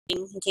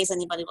in case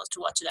anybody wants to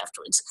watch it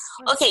afterwards.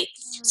 Okay,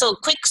 so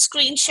quick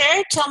screen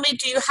share. Tell me,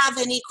 do you have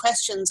any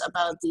questions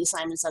about the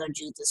assignments that are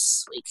due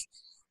this week?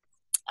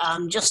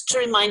 Just to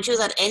remind you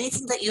that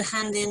anything that you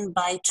hand in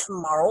by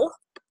tomorrow,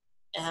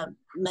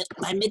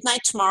 by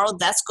midnight tomorrow,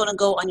 that's going to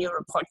go on your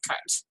report card.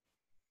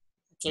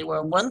 Okay,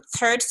 we're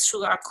 1/3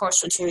 through our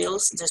course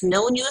materials. There's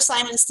no new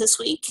assignments this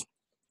week.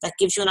 That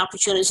gives you an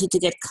opportunity to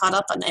get caught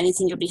up on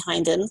anything you're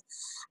behind in,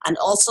 and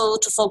also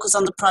to focus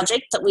on the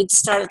project that we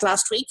started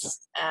last week.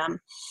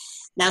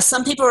 Now,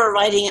 some people are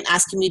writing and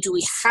asking me, do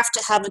we have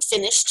to have it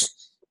finished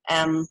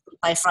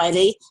by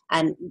Friday?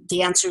 And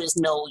the answer is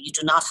no, you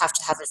do not have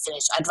to have it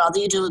finished. I'd rather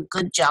you do a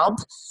good job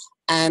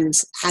and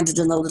hand it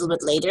in a little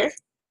bit later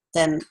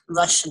than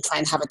rush and try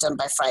and have it done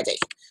by Friday.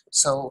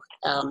 So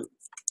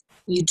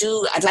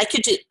I'd like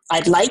you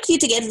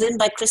to get it in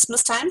by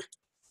Christmas time,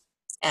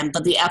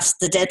 but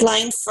the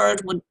deadline for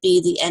it would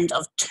be the end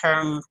of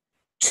term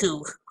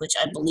 2, which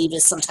I believe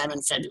is sometime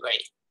in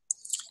February.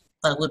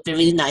 But it would be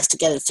really nice to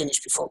get it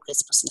finished before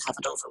Christmas and have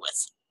it over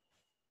with.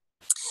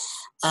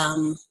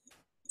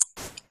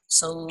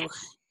 So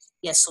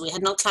we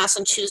had no class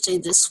on Tuesday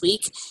this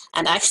week,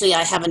 and actually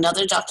I have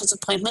another doctor's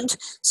appointment,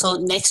 so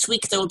next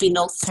week there will be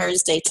no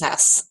Thursday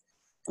class.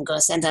 I'm going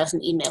to send out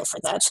an email for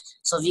that.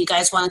 So if you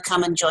guys want to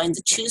come and join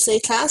the Tuesday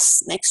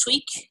class next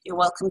week, you're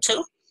welcome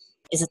to.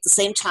 It's at the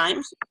same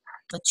time,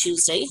 but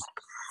Tuesday.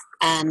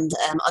 And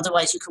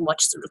otherwise you can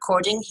watch the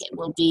recording. It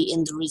will be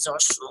in the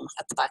resource room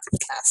at the back of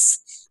the class.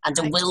 And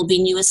there will be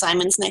new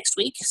assignments next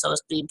week, so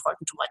it's really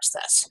important to watch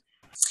that.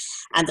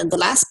 And then the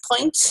last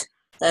point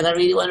that I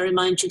really want to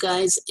remind you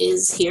guys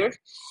is here.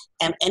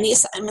 Any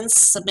assignments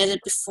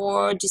submitted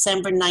before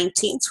December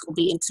 19th will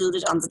be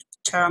included on the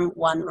Term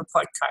 1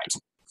 report card.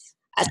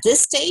 At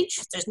this stage,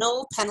 there's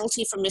no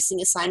penalty for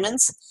missing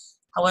assignments.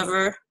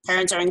 However,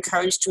 parents are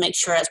encouraged to make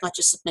sure as much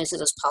is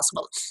submitted as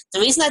possible. The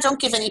reason I don't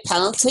give any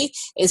penalty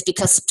is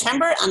because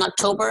September and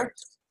October,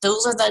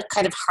 those are the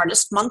kind of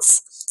hardest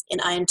months in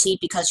IMT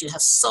because you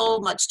have so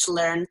much to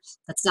learn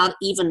that's not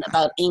even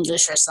about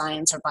English or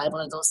science or Bible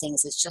or those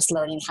things. It's just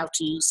learning how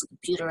to use the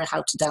computer,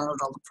 how to download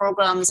all the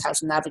programs, how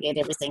to navigate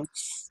everything.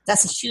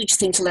 That's a huge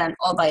thing to learn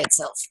all by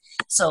itself.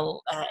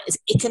 So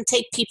it can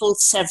take people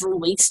several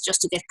weeks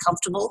just to get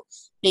comfortable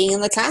being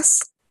in the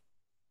class.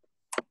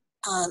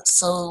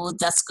 So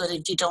that's good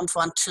if you don't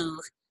want to,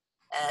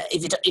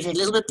 if you're a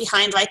little bit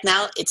behind right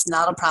now, it's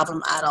not a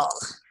problem at all.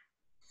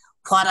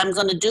 What I'm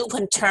going to do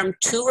when Term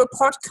 2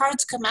 report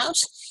cards come out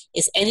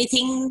is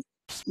anything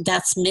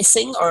that's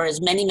missing or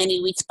is many,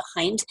 many weeks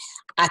behind,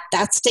 at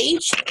that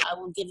stage, I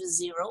will give a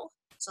 0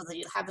 so that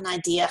you have an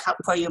idea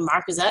where your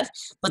mark is at,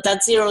 but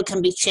that 0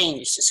 can be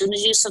changed. As soon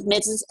as you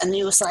submit a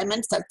new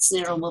assignment, that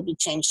 0 will be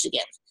changed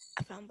again.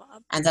 I found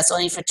Bob. And that's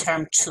only for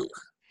Term 2.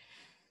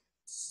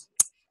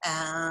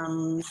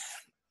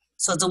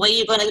 So the way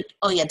you're going to,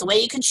 the way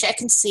you can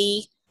check and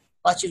see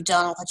what you've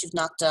done and what you've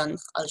not done,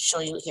 I'll show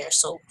you here.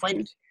 So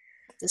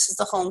this is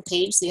the home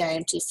page, the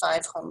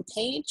IMT5 home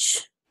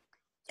page.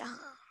 Yeah.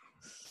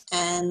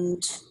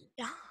 And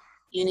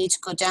you need to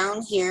go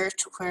down here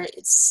to where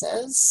it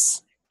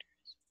says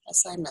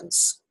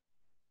assignments.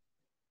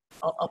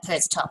 Up here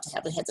at the top, they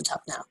have it at the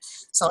top now.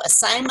 So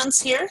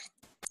assignments here.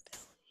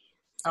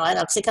 All right,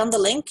 I'll click on the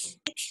link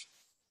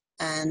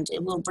and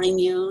it will bring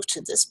you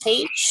to this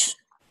page.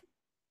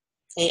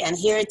 Okay, and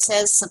here it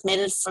says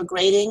submitted for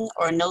grading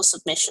or no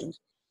submission.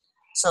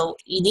 So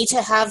you need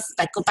to have,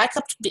 go back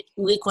up to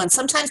week 1.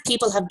 Sometimes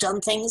people have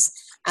done things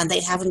and they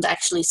haven't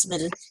actually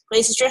submitted.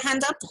 Grace, is your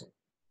hand up?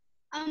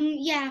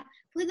 Yeah,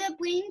 for the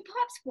Brain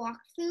Pops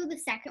walkthrough, the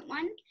second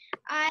one,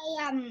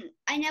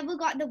 I never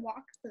got the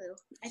walkthrough.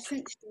 I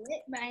couldn't do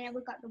it, but I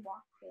never got the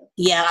walkthrough.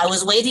 Yeah, I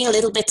was waiting a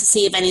little bit to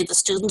see if any of the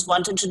students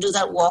wanted to do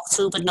that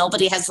walkthrough, but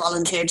nobody has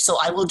volunteered, so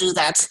I will do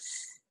that.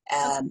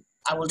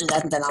 I will do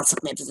that and then I'll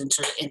submit it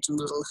into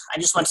Moodle. I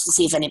just wanted to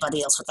see if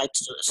anybody else would like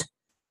to do it.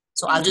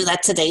 So I'll do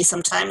that today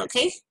sometime,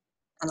 okay?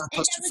 And I'll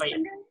post it for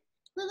you.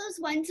 For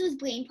those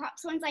Brain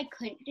Pops ones I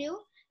couldn't do,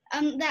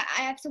 that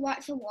I have to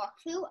watch a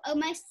walkthrough,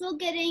 am I still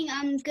getting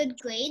good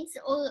grades,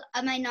 or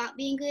am I not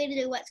being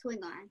graded, or what's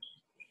going on?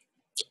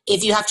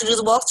 If you have to do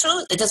the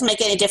walkthrough, it doesn't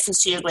make any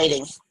difference to your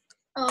grading.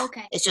 Oh,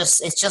 okay. It's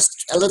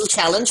just a little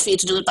challenge for you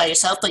to do it by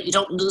yourself, but you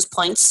don't lose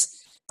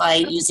points by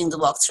using the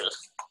walkthrough.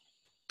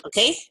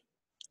 Okay?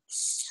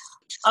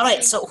 All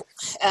right, so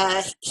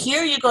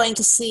here you're going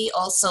to see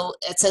also,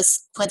 it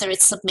says whether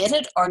it's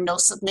submitted or no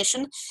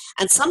submission,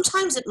 and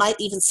sometimes it might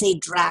even say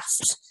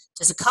draft.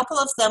 There's a couple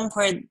of them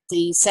where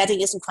the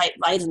setting isn't quite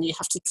right and you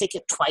have to click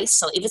it twice.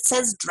 So if it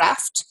says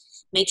draft,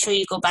 make sure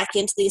you go back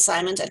into the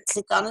assignment and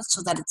click on it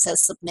so that it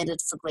says submitted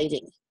for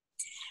grading.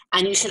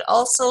 And you should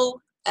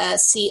also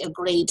see a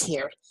grade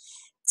here.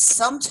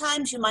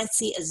 Sometimes you might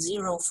see a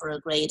 0 for a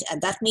grade,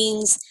 and that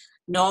means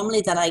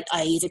normally that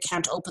I either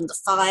can't open the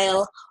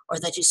file, or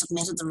that you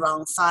submitted the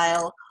wrong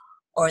file,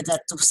 or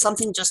that there was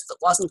something just that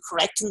wasn't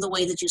correct in the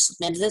way that you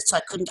submitted it, so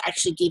I couldn't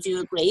actually give you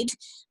a grade.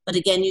 But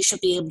again, you should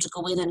be able to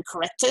go in and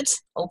correct it,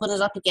 open it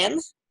up again,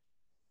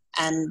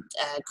 and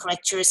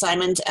correct your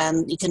assignment,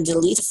 and you can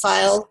delete a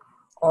file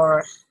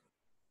or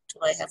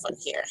Do I have one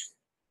here?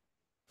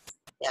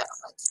 Yeah,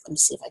 let me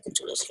see if I can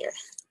do it here.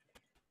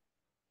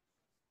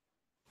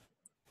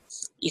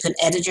 You can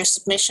edit your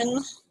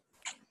submission.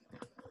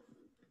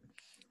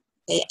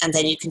 Okay, and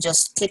then you can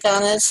just click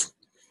on it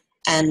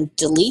and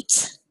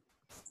delete.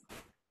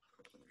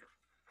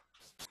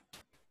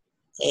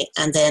 Okay,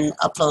 and then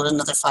upload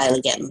another file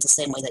again, the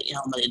same way that you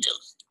normally do.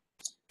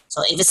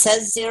 So if it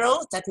says 0,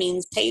 that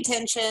means pay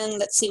attention,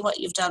 let's see what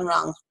you've done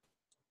wrong.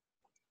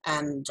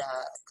 And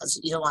because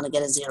you don't want to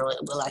get a 0,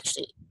 it will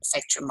actually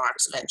affect your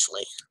marks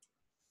eventually.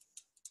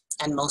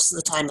 And most of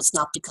the time it's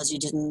not because you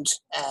didn't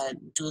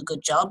do a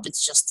good job,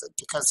 it's just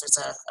because there's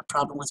a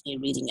problem with me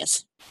reading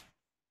it.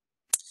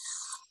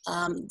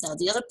 Now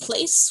the other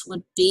place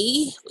would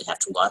be, we have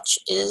to watch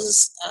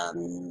is,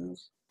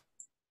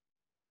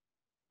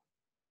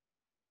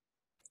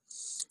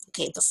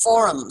 okay, the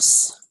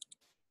forums.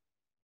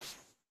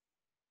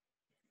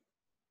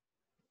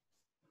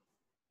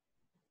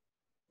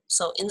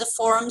 So in the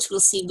forums,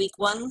 we'll see week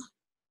 1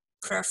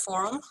 per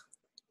forum,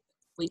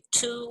 week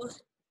 2,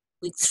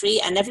 week 3,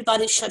 and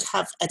everybody should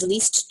have at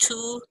least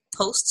 2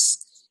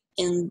 posts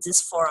in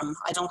this forum.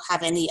 I don't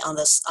have any on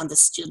this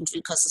student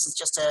view because this is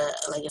just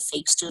like a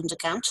fake student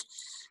account,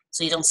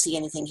 so you don't see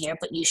anything here.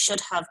 But you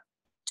should have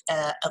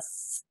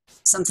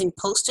something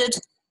posted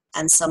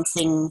and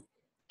something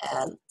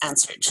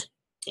answered.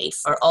 Okay,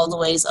 for all the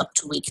ways up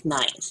to week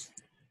 9.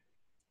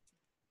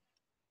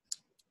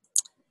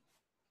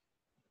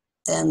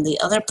 Then the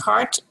other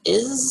part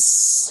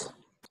is,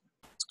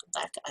 let's go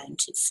back to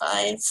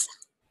IMT5.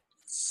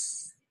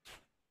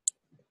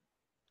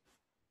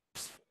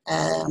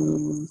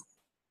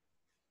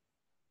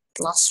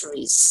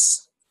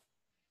 Glossaries.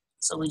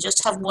 So we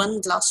just have one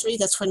glossary.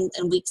 That's when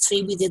in week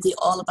 3 we did the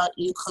All About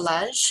You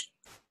collage.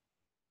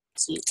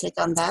 So you click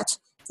on that.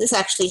 This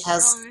actually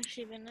has,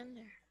 actually been in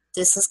there.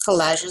 This is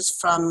collages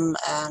from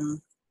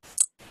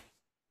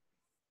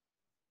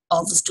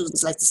all the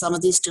students. Like some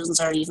of these students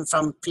are even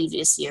from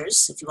previous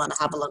years, if you want to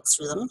have a look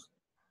through them.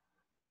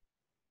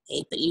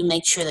 Okay, but you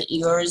make sure that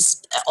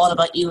yours, All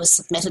About You, is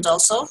submitted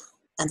also,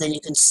 and then you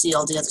can see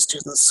all the other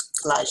students'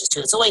 collages too.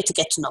 It's a way to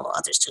get to know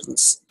other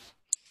students.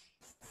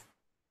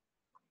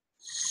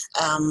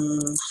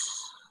 And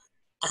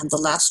the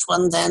last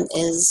one then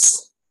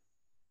is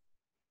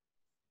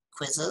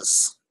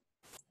quizzes.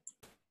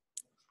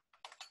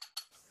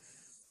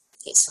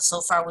 Okay, so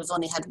far we've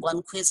only had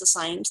 1 quiz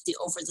assigned, the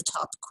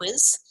over-the-top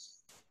quiz.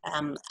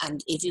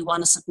 And if you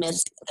want to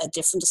submit a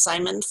different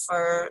assignment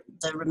for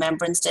the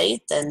Remembrance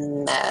Day,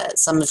 then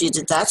some of you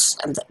did that,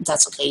 and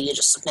that's okay. You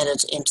just submit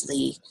it into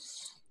the,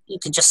 you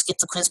could just skip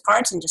the quiz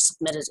part and just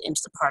submit it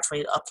into the part where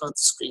you upload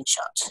the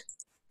screenshot.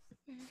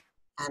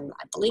 And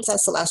I believe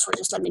that's the last one.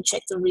 Just let me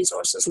check the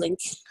resources link.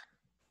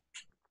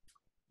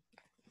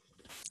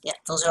 Yeah,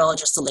 those are all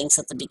just the links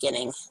at the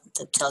beginning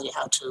that tell you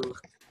how to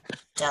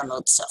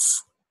download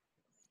stuff.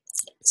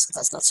 Okay, so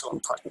that's not so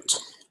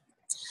important.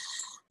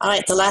 All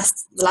right, the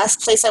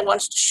last place I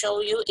wanted to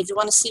show you, if you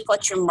want to see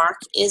what your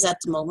mark is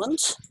at the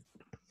moment.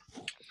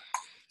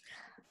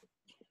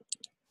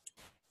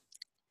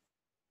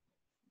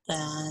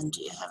 And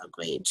you have a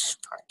grade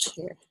part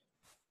here.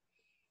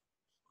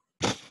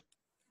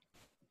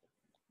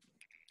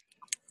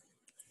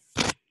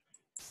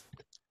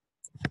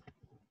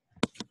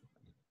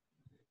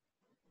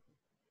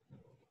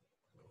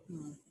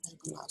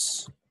 Maybe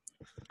not.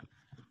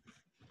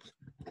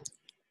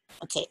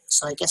 Okay,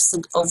 so I guess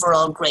the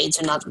overall grades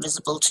are not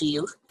visible to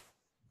you,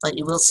 but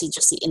you will see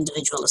just the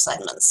individual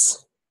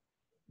assignments.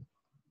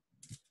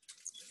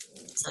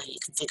 So you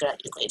can figure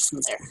out your grade from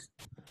there.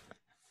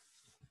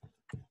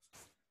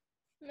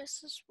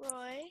 Mrs.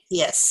 Roy?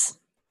 Yes.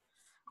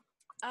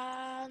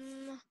 Are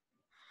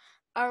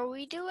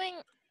we doing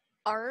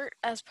art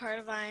as part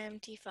of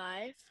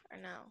IMT5 or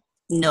no?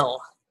 No.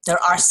 There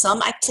are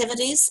some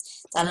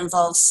activities that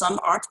involve some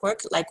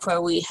artwork, like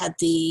where we had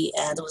the,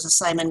 there was an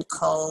assignment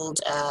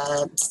called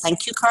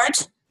Thank You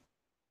Card.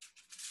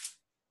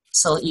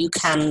 So you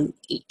can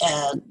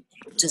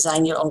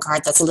design your own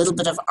card. That's a little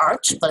bit of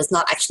art, but it's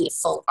not actually a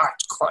full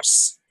art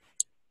course.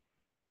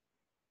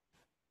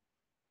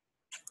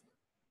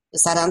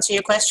 Does that answer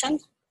your question?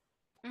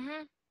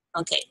 Mm-hmm.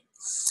 Okay.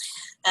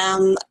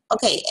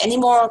 Okay, any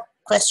more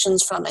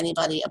questions from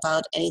anybody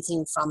about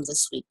anything from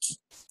this week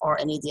or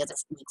any of the other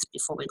weeks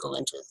before we go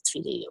into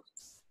 3DU?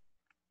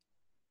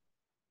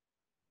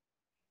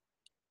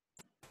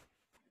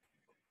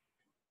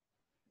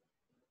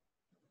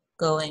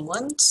 Going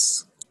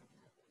once,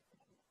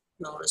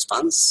 no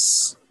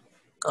response.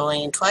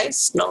 Going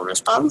twice, no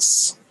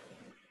response.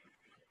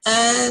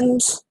 And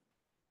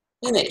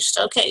finished.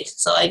 Okay,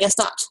 so I guess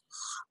not.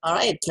 All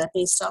right, let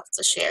me stop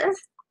the share.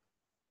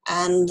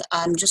 And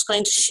I'm just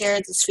going to share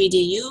the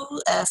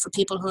 3DU for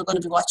people who are going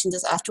to be watching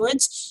this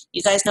afterwards.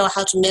 You guys know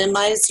how to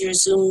minimize your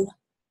Zoom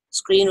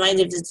screen, right?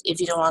 If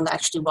you don't want to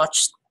actually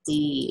watch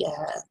the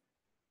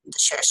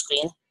share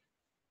screen.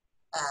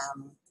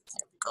 There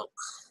we go.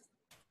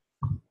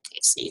 Okay,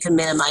 so you can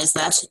minimize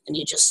that and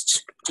you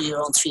just do your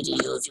own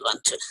 3DU if you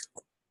want to.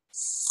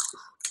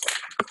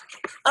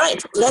 All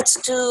right,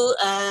 let's do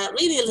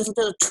really a little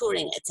bit of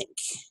touring, I think.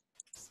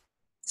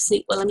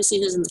 Let me see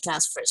who's in the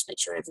class first, make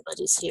sure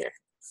everybody's here.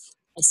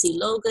 I see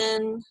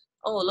Logan.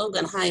 Oh,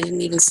 Logan, hi, I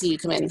didn't even see you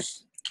come in.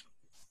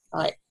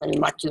 All right, let me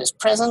mark you as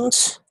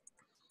present.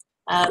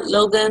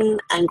 Logan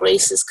and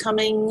Grace is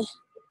coming.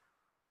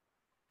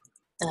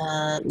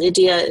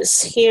 Lydia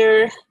is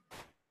here.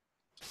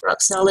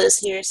 Roxella is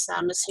here.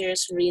 Sam is here.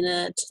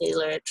 Serena,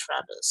 Taylor,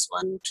 Travis.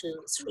 1,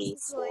 2, 3,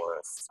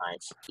 4,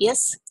 5.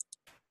 Yes?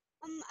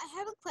 I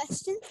have a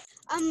question.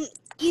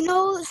 You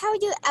know how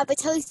your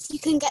avatars, you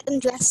can get them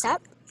dressed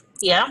up?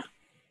 Yeah.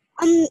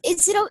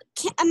 Is it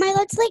am I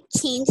allowed to like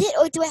change it,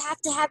 or do I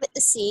have to have it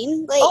the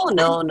same? Like, Oh,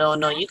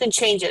 no. You can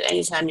change it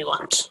anytime you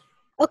want.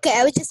 Okay,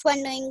 I was just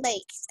wondering,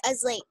 like,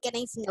 as like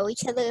getting to know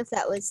each other, if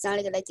that was not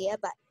a good idea,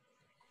 but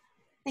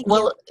thank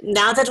you.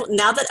 Now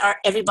that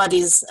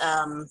everybody's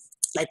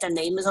like their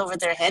name is over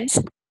their head.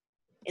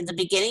 In the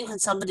beginning, when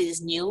somebody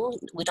is new,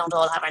 we don't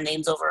all have our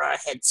names over our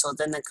heads, so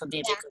then it could be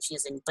a bit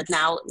confusing. But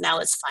now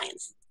it's fine.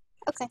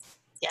 Okay.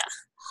 Yeah.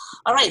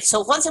 All right.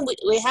 So one thing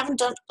we haven't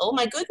done. Oh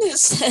my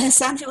goodness,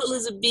 Samuel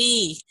is a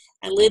bee,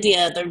 and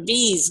Lydia, they're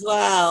bees.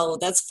 Wow,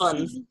 that's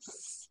fun.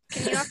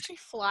 Can you actually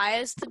fly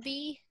as the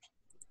bee?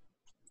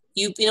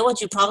 You know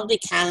what? You probably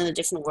can in a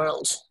different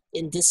world.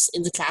 In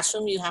the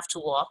classroom, you have to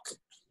walk,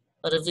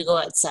 but if you go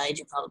outside,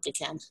 you probably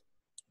can.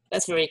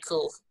 That's very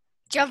cool.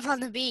 Jump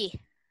on the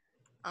bee.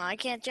 Oh, I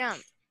can't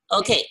jump.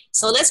 Okay,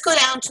 so let's go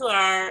down to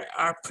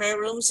our prayer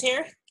rooms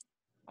here.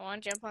 I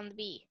want to jump on the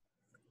bee.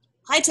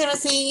 Hi,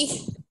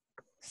 Timothy.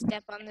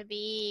 Step on the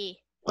bee.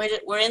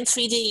 We're in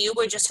 3DU.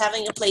 We're just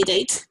having a play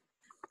date.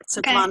 So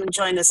Okay. Come on and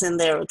join us in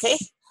there, okay?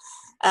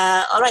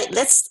 All right,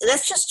 let's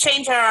just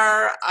change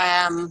our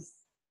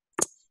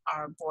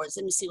boards.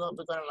 Let me see what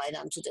we're going to write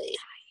on today.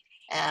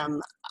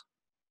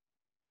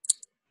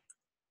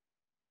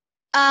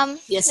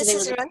 Yes, this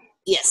is Ron.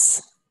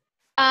 Yes.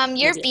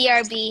 You're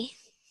BRB.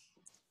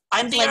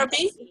 I'm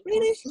BRB?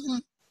 Really? Mm-hmm.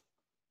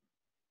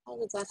 How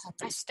did that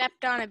happen? I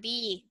stepped on a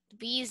bee. The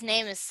bee's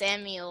name is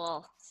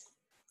Samuel.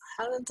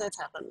 How did that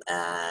happen?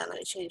 Let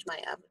me change my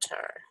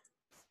avatar.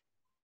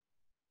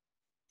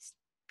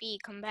 Bee,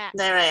 come back.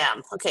 There I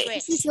am. Okay. Great.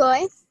 This is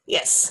Joy.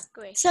 Yes.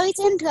 Great. Sorry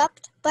to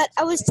interrupt, but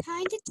I was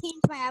trying to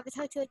change my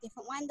avatar to a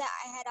different one that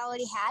I had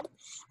already had,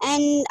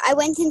 and I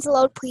went into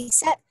load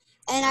preset,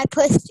 and I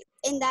pushed,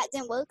 and that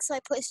didn't work, so I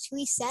pushed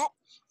reset,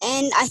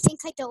 and I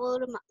think I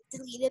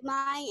deleted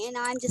mine, and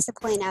now I'm just a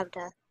plain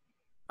avatar.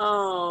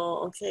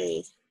 Oh,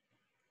 okay.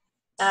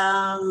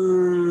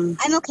 I'm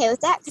okay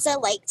with that because I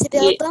like to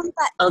build them,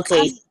 but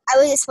okay. I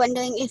was just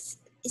wondering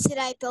should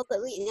I build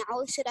it right now,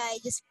 or should I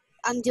just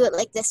do it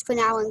like this for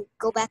now and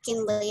go back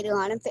in later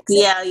on and fix it?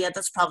 Yeah,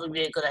 that's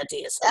probably a good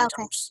idea. So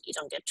you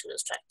don't get too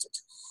distracted.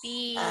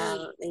 Need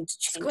to change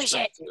Squish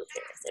my it. view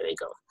here. There we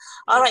go.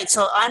 All right,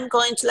 so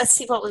let's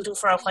see what we'll do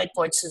for our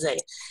whiteboard today.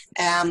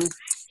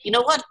 You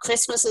know what?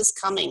 Christmas is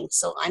coming,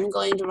 so I'm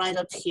going to write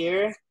up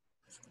here.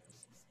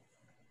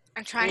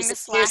 I'm trying to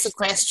slash. Here's the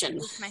question.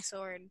 With my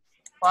sword.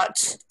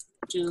 What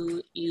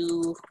do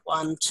you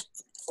want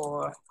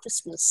for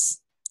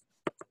Christmas?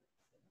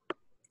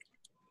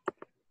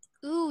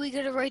 Ooh, we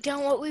gotta write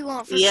down what we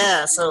want for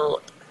Christmas.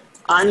 So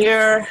on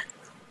your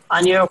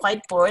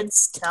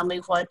whiteboards, tell me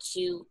what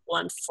you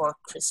want for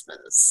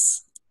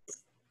Christmas.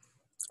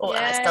 Oh,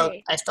 and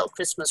I spelled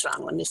Christmas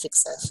wrong. Let me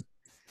fix that.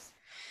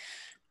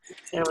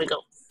 Here we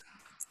go.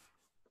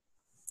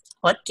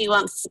 What do you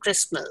want for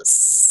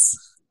Christmas?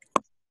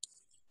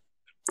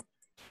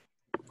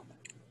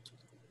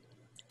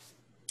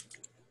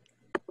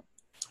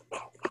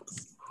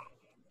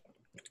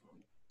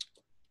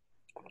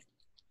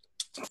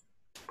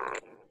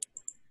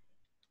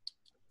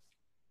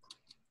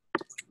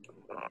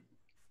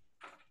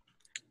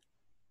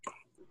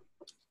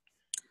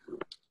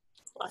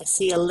 I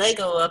see a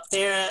Lego up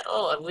there.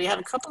 Oh, we have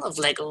a couple of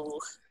Lego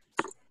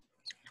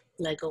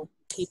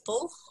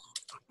people.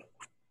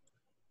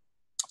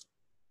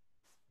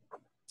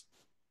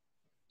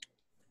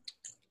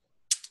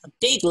 A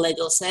big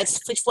Lego set.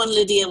 Which one,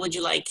 Lydia, would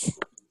you like?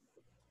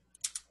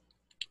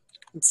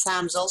 And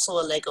Sam's also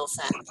a Lego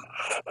fan.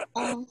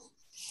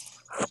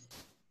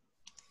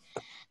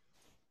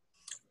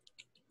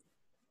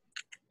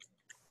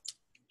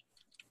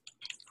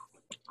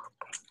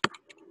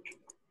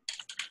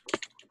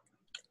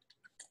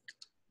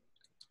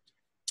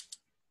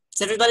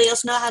 Does everybody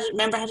else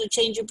remember how to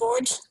change your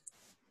board?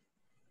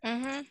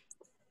 Mm-hmm.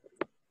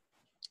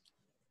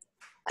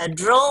 A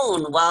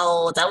drone.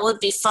 Wow, that would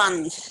be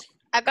fun.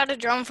 I got a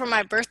drone for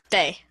my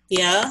birthday.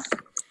 Yeah?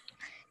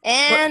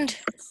 And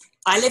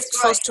I live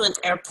close to an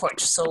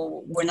airport,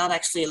 so we're not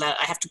actually allowed.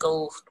 I have to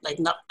go,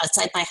 not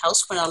outside my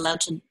house. We're not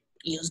allowed to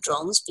use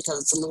drones because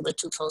it's a little bit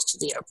too close to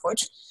the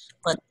airport.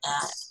 But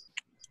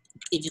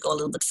if you go a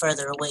little bit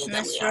further away,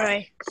 then we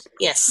are.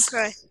 Yes.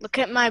 Okay. Look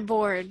at my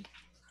board.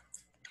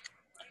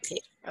 Okay.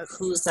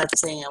 Who's that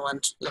saying I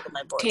want to look at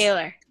my board?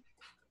 Taylor.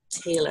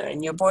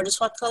 And your board is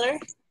what color?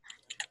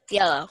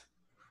 Yellow.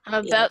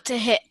 I'm about to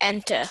hit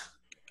enter.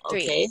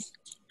 3, Okay.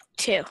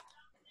 2,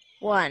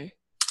 1.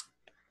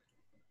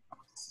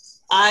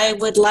 I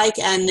would like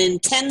a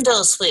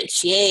Nintendo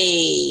Switch.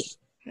 Yay.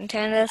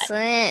 Nintendo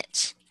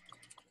Switch.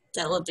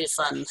 That would be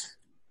fun.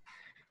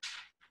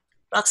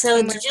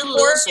 Roxelle, did you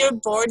lose your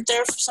board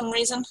there for some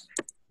reason?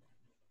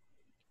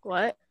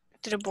 What?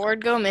 Did a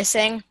board go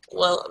missing?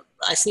 Well,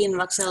 I see in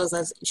Roxelle's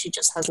that she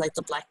just has like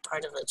the black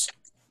part of it.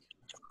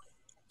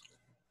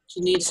 Do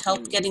you need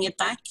help getting it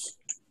back?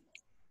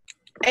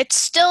 It's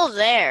still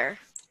there.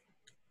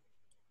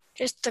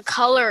 Just the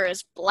color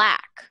is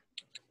black.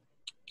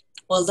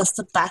 Well, that's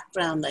the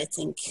background, I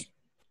think.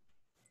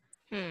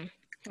 Let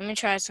me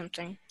try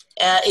something.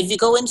 If you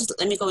go into,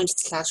 let me go into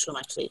the classroom.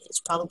 Actually,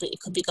 it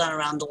could be gone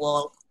around the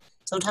wall.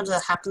 Sometimes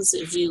that happens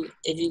if you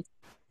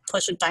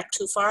push it back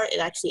too far. It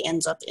actually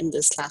ends up in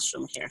this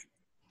classroom here.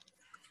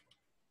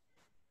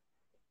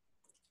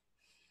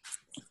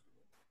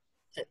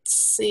 Let's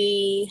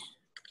see.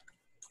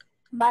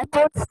 My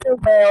board's still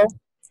there.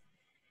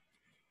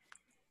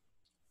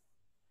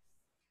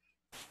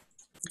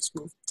 Let's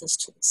move this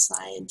to the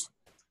side.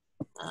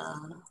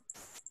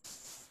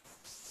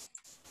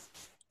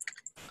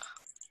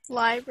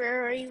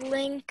 Library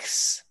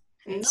links.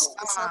 No,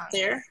 it's not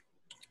there.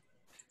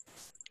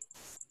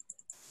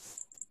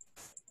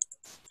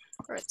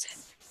 Where is it?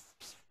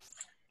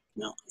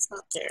 No, it's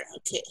not there.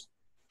 Okay.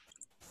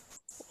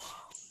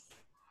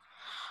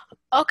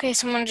 Okay,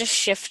 someone just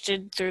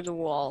shifted through the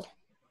wall.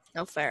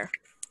 No fair.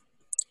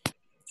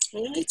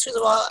 Really, through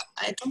the wall?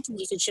 I don't think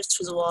you can shift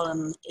through the wall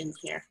in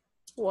here.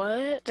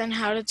 What? Then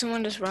how did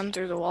someone just run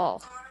through the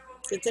wall?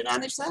 Did they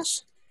manage that?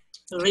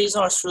 The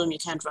resource room, you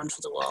can't run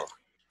through the wall.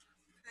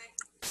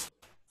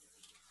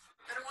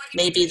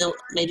 Maybe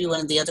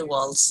one of the other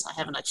walls. I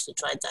haven't actually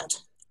tried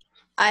that.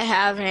 I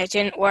have, and it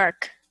didn't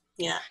work.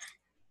 Yeah.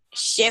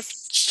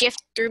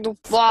 Shift through the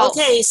wall.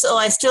 Okay, so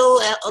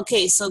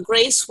so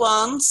Grace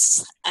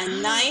wants a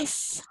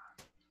knife,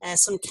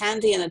 some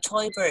candy, and a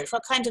toy bird.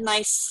 What kind of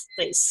knife,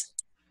 Grace?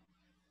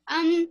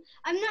 I'm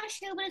not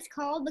sure what it's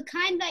called. The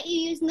kind that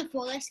you use in the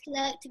forest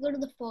to go to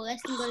the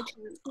forest and go to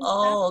camp.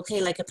 Oh,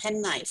 okay, like a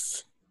pen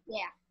knife.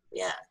 Yeah.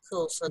 Yeah,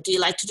 cool. So do you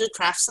like to do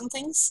crafts and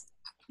things?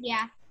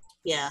 Yeah.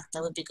 Yeah,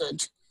 that would be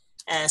good.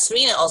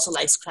 Serena also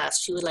likes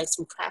crafts. She would like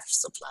some craft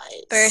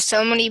supplies. There are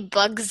so many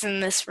bugs in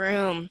this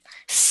room.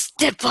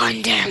 Step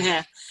on them.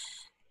 Yeah.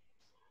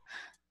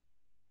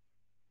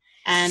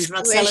 And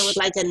Roxella would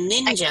like a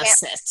ninja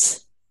set.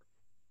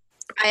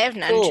 I have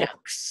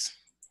nunchucks.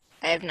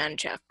 Cool. I have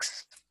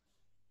nunchucks.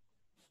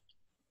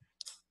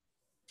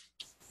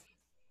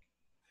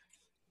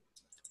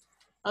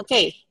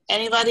 Okay,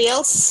 anybody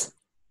else?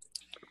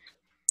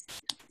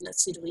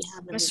 Let's see, do we have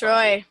anybody? Miss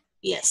Roy.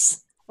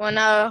 Yes.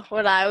 Wanna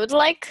what I would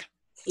like?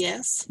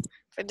 Yes.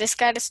 For this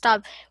guy to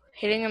stop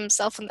hitting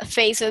himself in the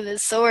face with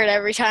his sword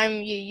every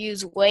time you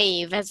use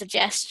wave as a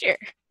gesture.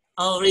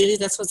 Oh, really?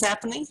 That's what's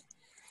happening?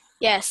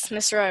 Yes,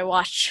 Miss Roy,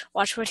 watch.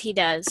 Watch what he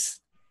does.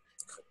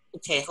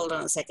 Okay, hold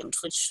on a second.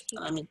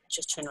 Let me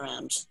just turn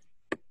around.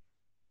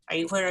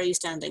 Where are you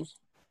standing?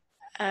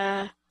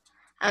 I'm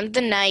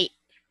the knight.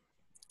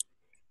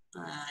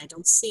 I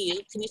don't see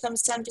you. Can you come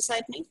stand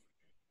beside me?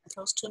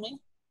 Close to me?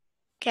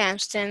 Okay, I'm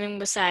standing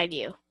beside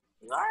you.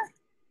 You are?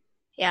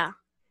 Yeah.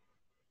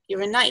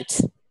 You're a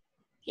knight?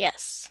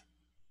 Yes.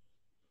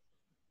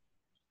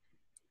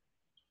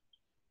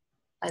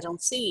 I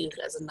don't see you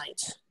as a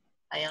knight.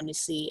 I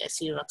see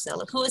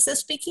Roxella. Who is this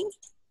speaking?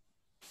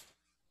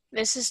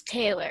 This is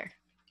Taylor.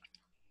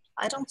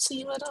 I don't see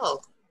you at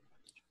all.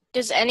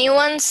 Does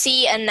anyone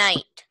see a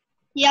knight?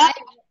 Yeah.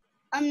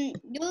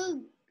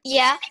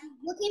 Yeah. I'm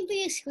looking for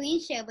your screen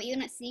share, but you're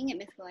not seeing it,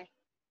 Miss Roy.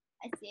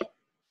 I see it.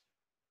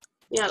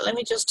 Yeah, let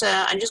me just,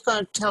 I'm just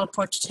going to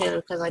teleport to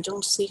Taylor because I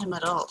don't see him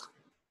at all.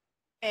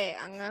 Okay,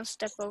 I'm going to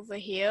step over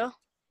here.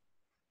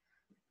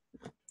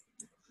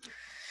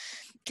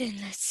 Then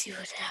let's see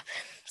what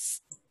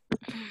happens.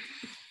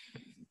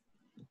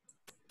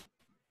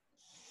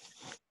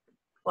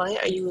 Why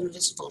are you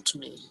invisible to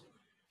me?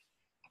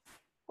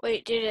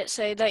 Wait, did it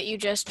say that you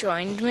just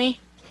joined me?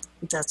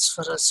 That's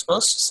what I was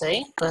supposed to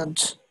say,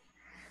 but...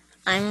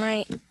 I'm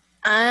right.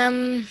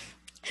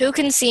 Who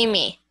can see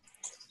me?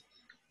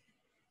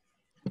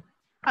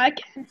 I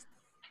can.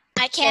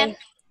 I can.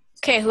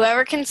 Okay,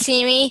 whoever can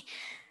see me,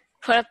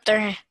 put up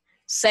their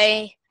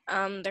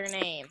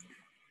name.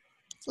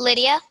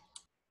 Lydia.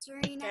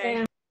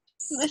 Okay.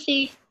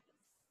 Lucy.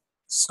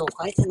 So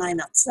why can I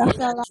not see you?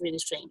 That's really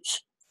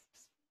strange.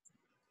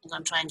 I'm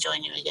going to try and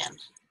join you again.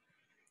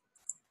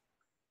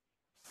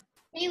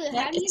 Taylor,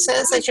 Yeah, how do you it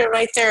says that you're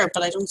right there,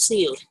 but I don't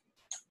see you.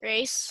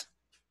 Grace.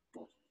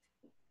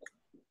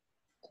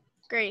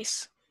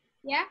 Grace.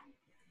 Yeah?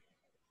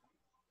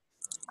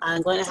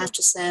 I'm going to have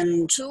to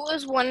send... Who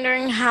was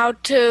wondering how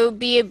to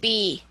be a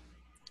bee?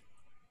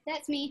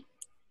 That's me.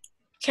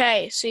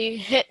 Okay, so you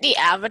hit the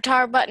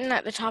avatar button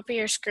at the top of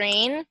your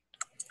screen.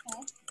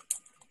 Okay.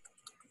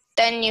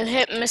 Then you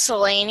hit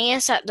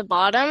miscellaneous at the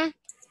bottom.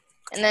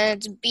 And then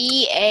it's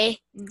B-E-A.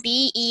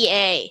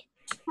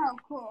 Oh,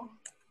 cool.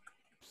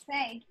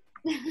 Say.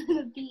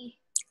 B.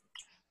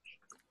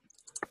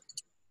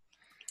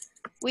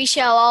 We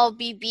shall all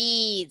be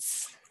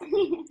bees.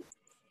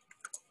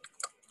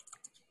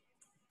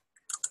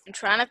 I'm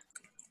trying to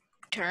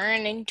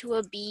turn into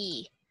a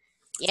bee.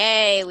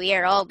 Yay, we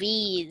are all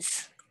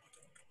bees.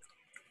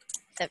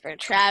 Except for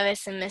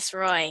Travis and Miss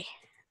Roy.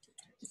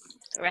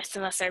 The rest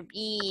of us are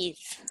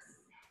bees.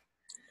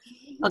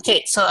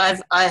 Okay, so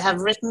I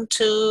have written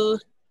to.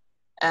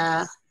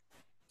 Oh,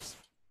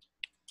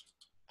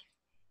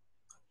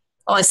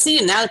 I see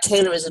you now.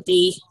 Taylor is a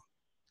bee.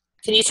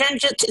 Can you turn,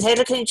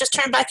 Taylor? Can you just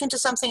turn back into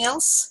something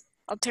else?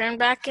 I'll turn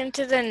back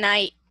into the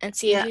night and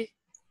see Yeah. if you.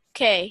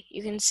 Okay,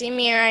 you can see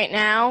me right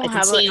now. I How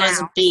can see about you now? as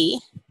a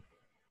bee.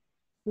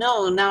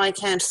 No, now I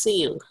can't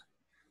see you.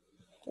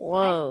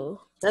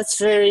 Whoa. That's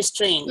very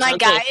strange. My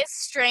Okay. guy is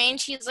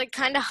strange. He's like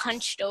kind of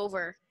hunched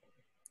over.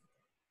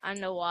 I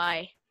don't know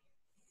why.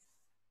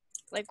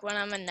 Like when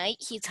I'm a knight,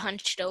 he's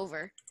hunched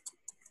over.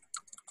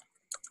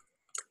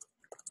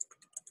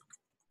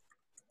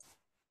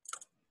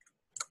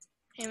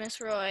 Hey,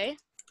 Miss Roy.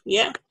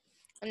 Yeah.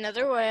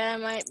 Another way I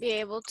might be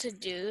able to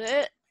do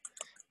it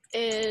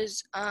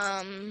is,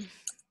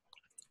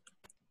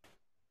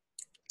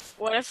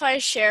 what if I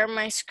share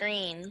my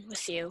screen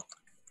with you?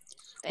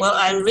 Then Well, you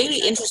I'm can really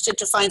see that. interested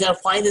to find out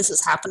why this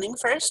is happening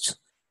first.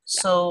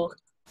 So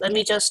let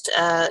me just,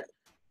 all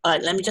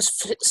right, let me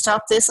just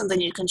stop this and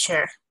then you can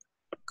share.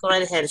 Go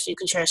right ahead. If you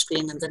can share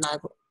screen and then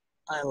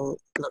I'll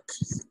look.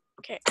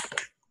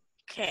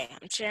 Okay,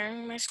 I'm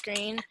sharing my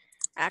screen.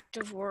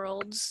 Active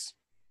worlds,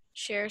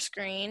 share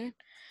screen.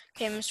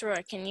 Okay, Mr.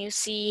 Roy, can you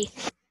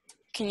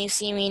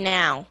see me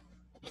now?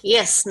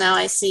 Yes, now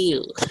I see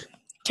you.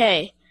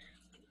 Okay.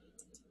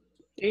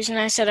 The reason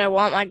I said I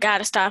want my guy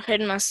to stop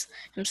hitting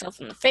himself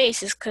in the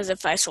face is because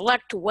if I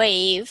select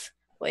wave,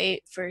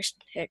 wait, first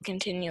hit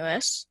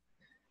continuous,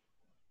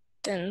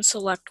 then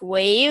select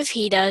wave,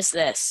 he does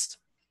this.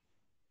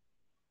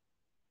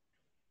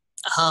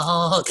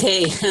 Oh,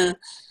 okay.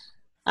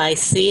 I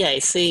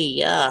see.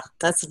 Yeah,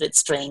 that's a bit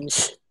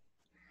strange.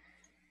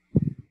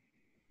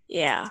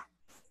 Yeah.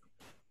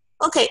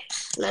 Okay,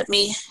 let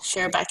me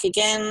share back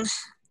again.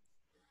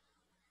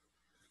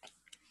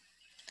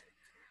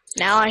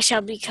 Now I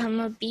shall become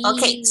a bee.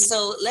 Okay,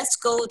 so let's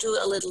go do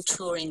a little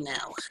touring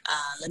now.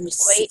 Let me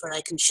see where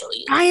I can show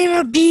you. I am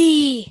a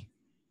bee.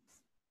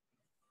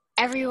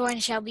 Everyone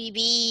shall be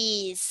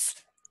bees.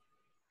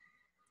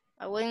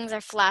 My wings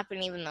are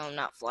flapping even though I'm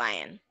not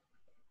flying.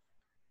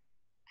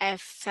 I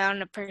have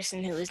found a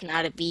person who is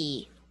not a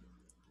bee.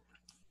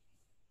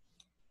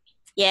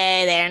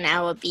 Yay, they're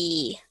now a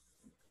bee.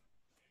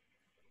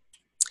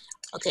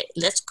 Okay,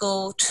 let's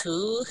go to,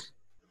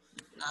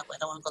 no, I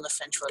don't want to go to the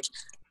French world.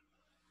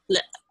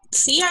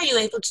 See, are you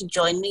able to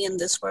join me in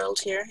this world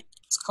here?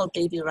 It's called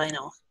Baby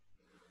Rhino.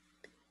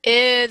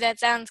 Ew, that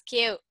sounds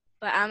cute,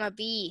 but I'm a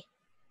bee.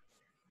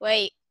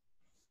 Wait,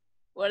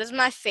 what does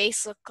my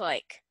face look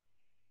like?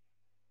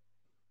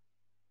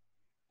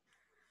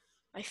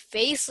 My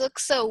face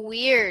looks so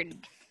weird.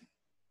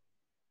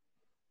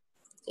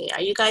 Okay,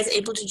 are you guys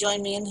able to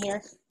join me in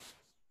here?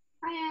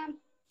 I am.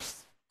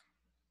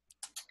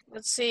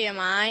 Let's see, am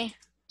I?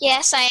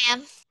 Yes, I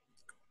am.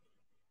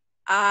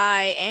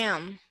 I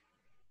am.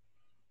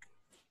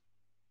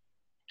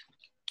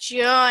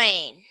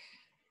 Join.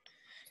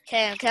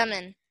 Okay, I'm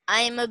coming.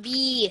 I am a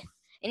bee,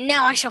 and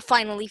now I shall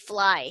finally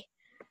fly.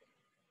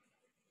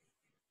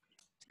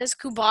 Says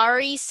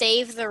Kubari,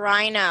 save the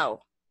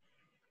rhino.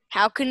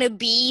 How can a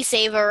bee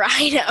save a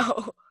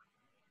rhino?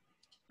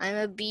 I'm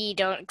a bee,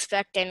 don't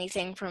expect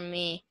anything from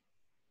me.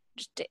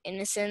 Just an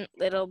innocent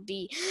little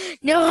bee.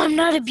 No, I'm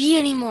not a bee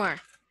anymore.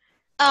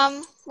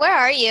 Where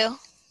are you?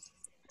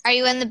 Are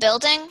you in the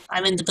building?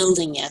 I'm in the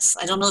building, yes.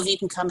 I don't know if you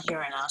can come here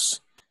or not,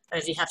 or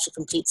if you have to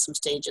complete some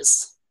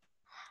stages.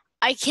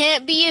 I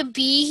can't be a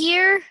bee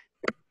here?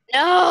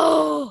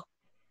 No!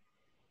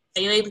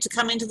 Are you able to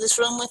come into this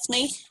room with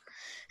me?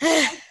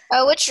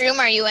 Oh, which room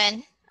are you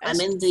in? I'm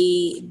in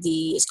the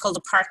it's called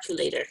the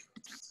parculator.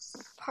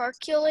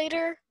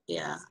 Parculator?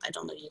 Yeah, I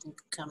don't know if you can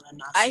come or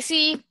not. I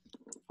see.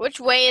 Which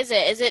way is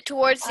it? Is it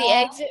towards the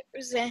exit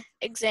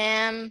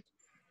exam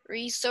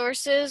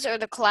resources or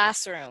the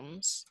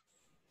classrooms?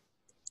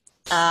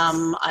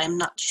 I'm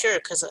not sure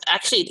because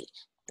actually,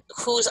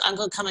 I'm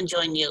going to come and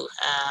join you.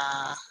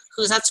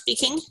 Who's that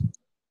speaking?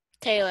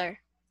 Taylor.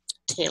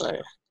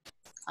 Taylor.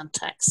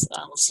 Contacts.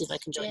 We'll see if I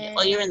can join you.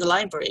 Oh, you're in the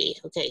library.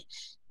 Okay.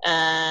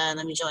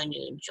 Let me join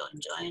you.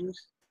 Join.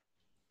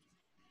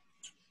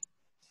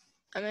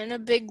 I'm in a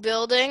big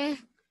building.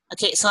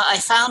 Okay, so I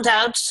found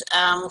out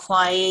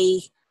why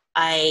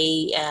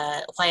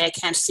I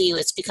can't see you.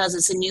 It's because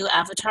it's a new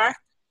avatar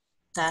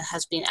that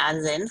has been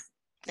added in.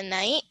 The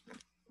night?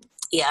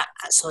 Yeah,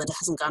 so it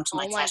hasn't gone to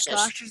my cache. Oh my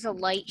gosh, there's a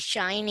light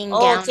shining down.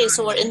 Oh, okay,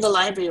 so we're in the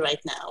library right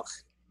now.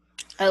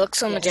 I look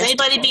so majestic. Has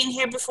anybody been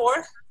here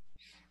before?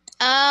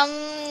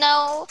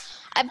 No.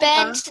 I've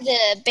been to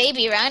the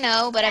baby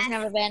rhino, but I've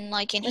never been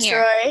like in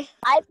here. Roy?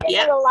 I've been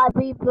to the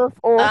library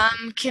before.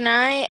 Can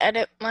I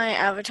edit my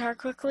avatar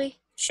quickly?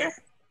 Sure.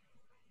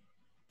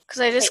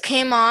 Because I just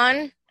came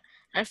on.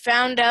 I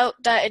found out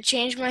that it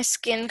changed my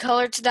skin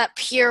color to that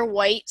pure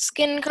white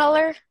skin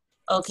color.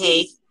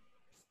 Okay.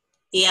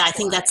 Yeah, I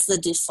think that's the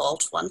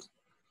default one.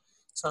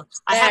 So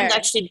I haven't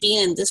actually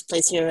been in this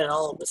place here at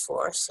all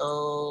before,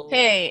 so...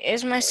 Hey,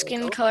 is my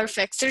skin color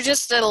fixed? There's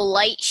just a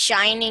light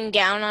shining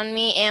down on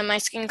me, and my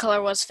skin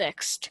color was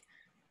fixed.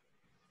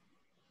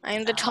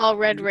 I'm the tall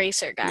red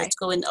racer guy. Let's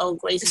go in. Oh,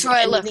 great. That's where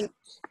I live.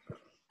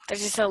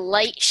 There's just a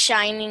light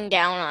shining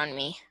down on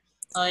me.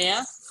 Oh,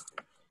 yeah?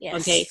 Yes.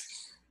 Okay.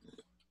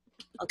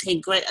 Okay,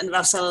 great. And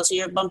Marcelo, so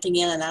you're bumping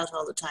in and out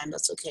all the time.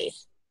 That's okay.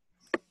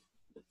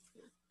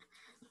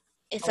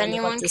 If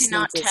anyone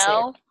cannot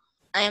tell,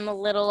 I am a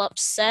little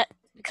upset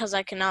because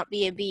I cannot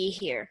be a bee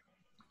here.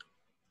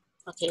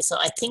 Okay, so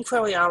I think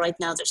where we are right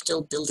now, they're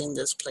still building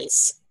this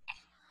place.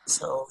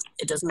 So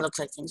it doesn't look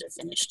like things are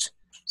finished.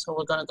 So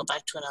we're going to go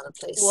back to another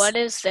place. What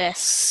is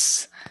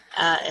this?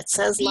 It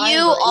says View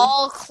library.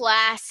 all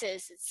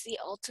classes. It's the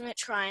ultimate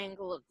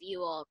triangle of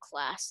view all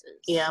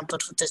classes. Yeah,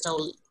 but there's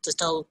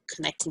no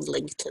connecting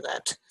link to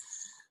that.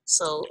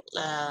 So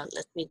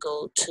let me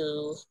go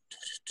to...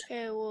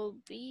 It will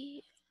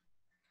be...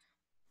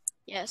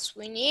 Yes,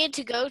 we need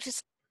to go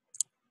to...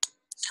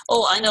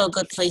 Oh, I know a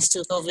good place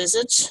to go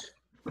visit.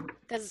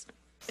 Because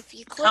if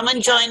you click... Come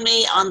and join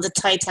me on the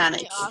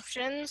Titanic. The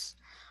options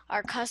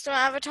are custom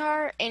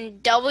avatar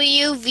and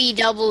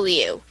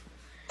WVW.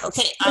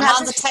 Okay, I'm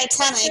on the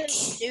Titanic.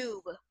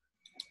 Noob.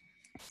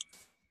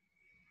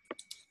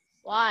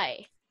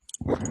 Why?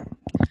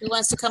 Who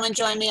wants to come and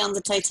join me on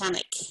the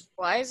Titanic?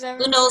 Why is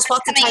everyone... Who knows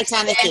what the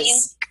Titanic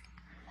is?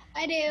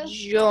 I do.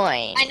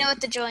 Join. I know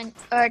what the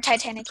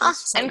Titanic is.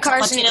 So and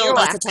Carson, what do you know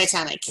about the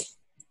Titanic?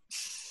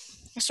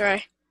 That's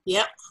right.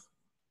 Yep.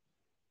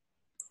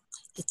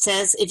 It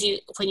says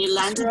when you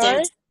landed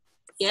there.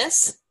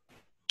 Yes?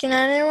 Can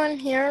anyone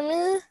hear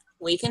me?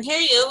 We can hear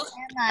you.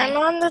 I'm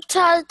on the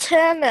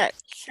Titanic.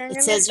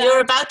 It says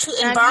you're about to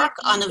embark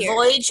on a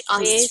voyage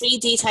on the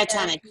 3D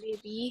Titanic.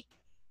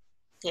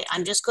 Okay,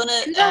 I'm just going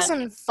to...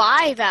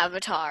 2005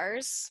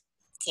 avatars.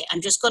 Okay,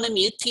 I'm just going to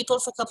mute people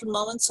for a couple of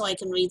moments so I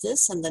can read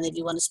this, and then if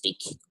you want to speak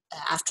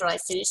after I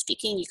finish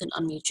speaking, you can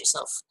unmute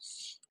yourself.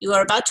 You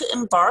are about to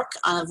embark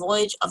on a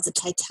voyage of the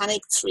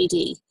Titanic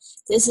 3D.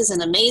 This is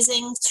an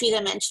amazing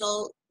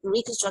three-dimensional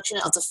reconstruction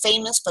of the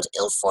famous but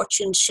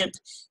ill-fortuned ship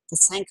that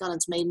sank on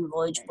its maiden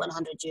voyage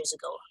 100 years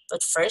ago.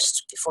 But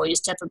first, before you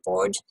step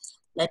aboard,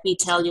 let me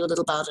tell you a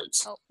little about it.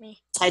 Help me.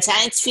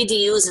 Titanic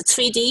 3D is a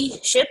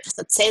 3D ship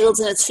that sails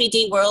in a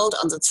 3D world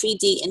on the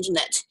 3D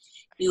internet.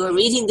 You are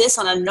reading this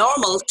on a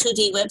normal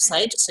 2D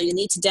website, so you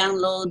need to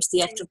download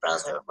the active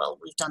browser. Well,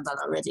 we've done that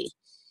already.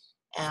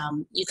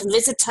 You can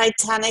visit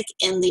Titanic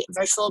in the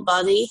virtual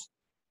body.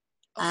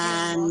 Okay,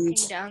 and I'm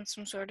walking down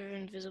some sort of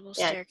invisible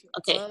staircase.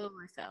 Okay. Oh,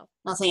 I fell.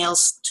 Nothing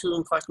else too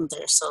important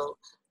there, so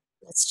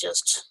let's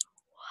just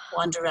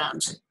wander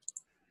around.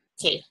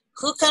 Okay,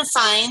 who can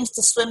find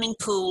the swimming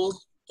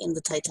pool in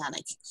the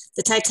Titanic?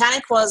 The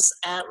Titanic was,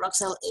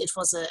 Roxelle, it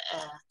was a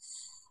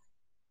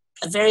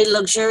very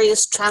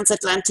luxurious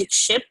transatlantic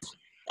ship,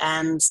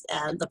 and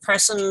the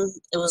person,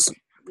 it was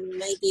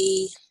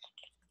maybe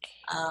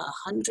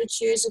 100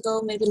 years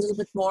ago, maybe a little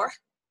bit more,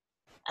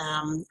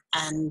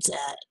 and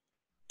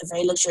a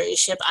very luxurious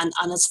ship. And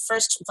on its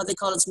first, what they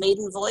call its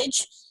maiden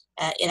voyage,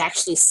 it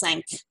actually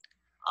sank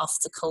off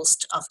the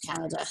coast of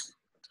Canada,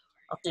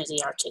 up near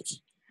the Arctic.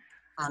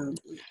 And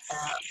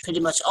pretty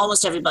much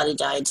almost everybody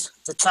died.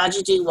 The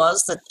tragedy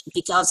was that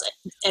because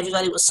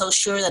everybody was so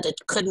sure that it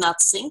could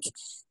not sink,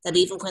 that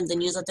even when they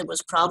knew that there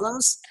was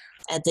problems,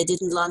 they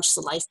didn't launch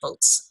the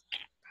lifeboats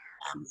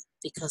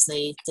because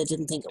they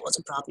didn't think it was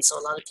a problem. So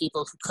a lot of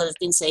people who could have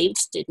been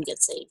saved didn't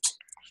get saved.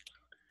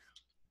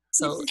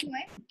 So,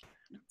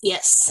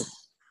 yes.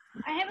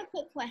 I have a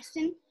quick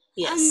question.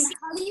 Yes.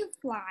 How do you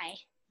fly?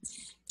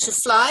 To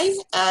fly,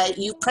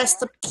 you press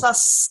the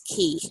plus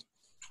key.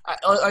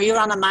 Or you're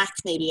on a Mac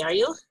maybe, are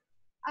you?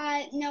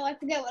 No, I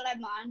forget what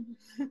I'm on.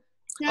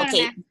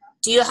 Okay.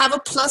 Do you have a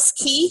plus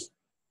key?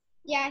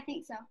 Yeah, I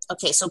think so.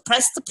 Okay, so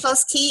press the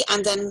plus key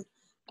and then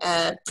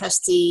press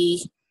the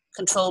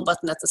control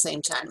button at the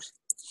same time.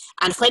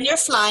 And when you're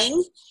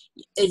flying,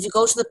 if you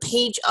go to the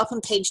page up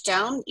and page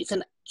down, you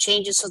can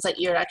change it so that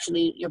you're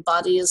actually, your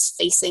body is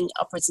facing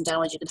upwards and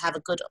downwards. You can have a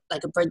good,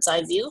 like a bird's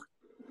eye view.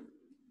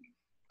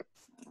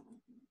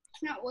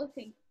 It's not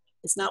working.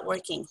 It's not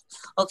working.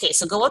 Okay,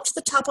 so go up to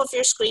the top of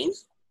your screen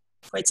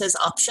where it says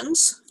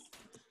options.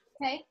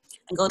 Okay.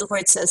 And go to where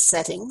it says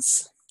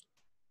settings.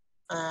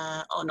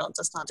 Oh no,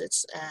 that's not it.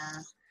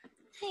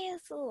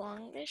 Here's the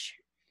longest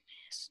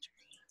history.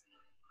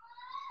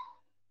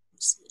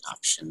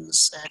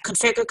 Options.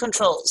 Configure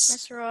controls.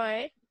 Miss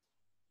Roy.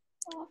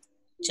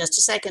 Just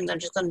a second, I'm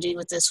just going to deal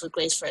with this with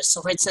Grace first.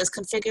 So where it says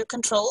configure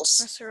controls.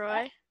 Miss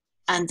Roy.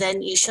 And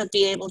then you should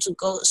be able to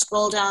go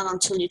scroll down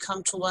until you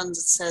come to one that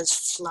says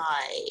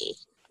fly.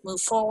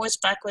 Move forwards,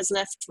 backwards,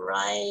 left,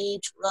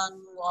 right,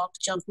 run, walk,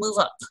 jump, move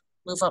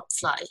up,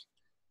 fly.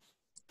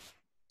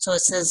 So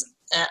it says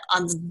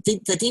on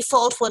the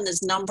default one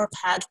is number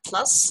pad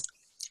plus.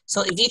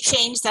 So if you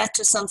change that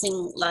to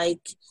something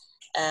like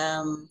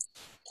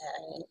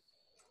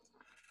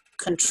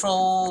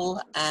control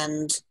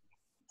and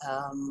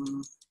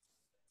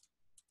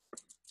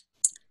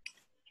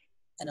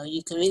I know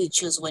you can really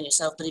choose one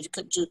yourself, but if you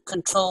could do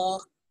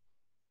control,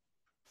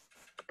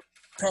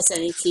 press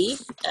any key.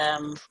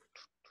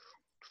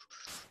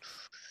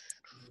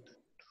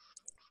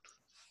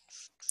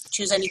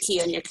 Choose any key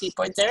on your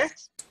keyboard there,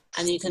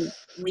 and you can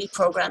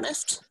reprogram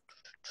it.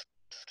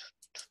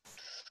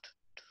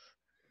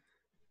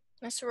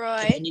 Miss Roy.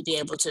 And then you'll be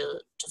able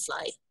to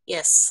fly.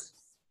 Yes.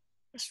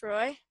 Miss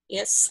Roy.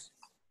 Yes.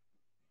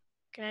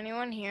 Can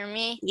anyone hear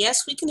me?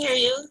 Yes, we can hear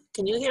you.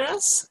 Can you hear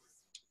us?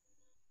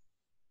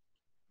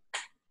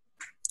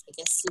 I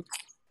guess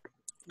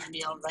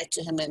maybe I'll write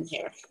to him in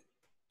here.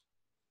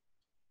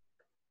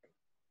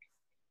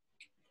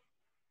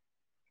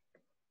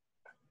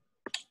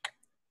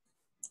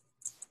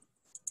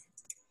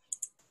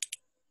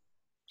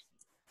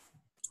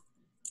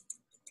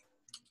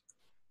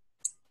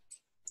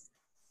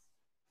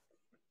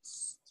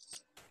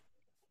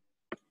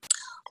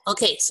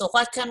 Okay, so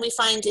what can we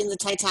find in the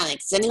Titanic?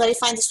 Does anybody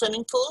find the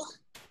swimming pool?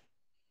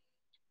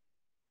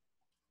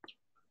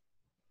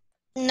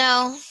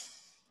 No.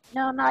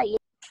 No, not yet.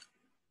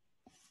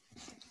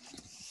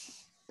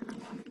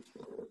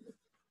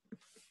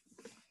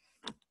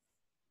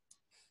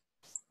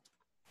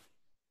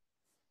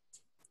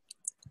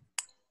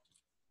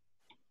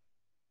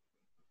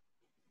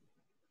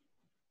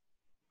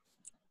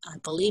 I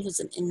believe it's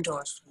an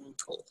indoor swimming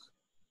pool.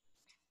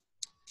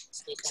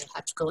 So you kind of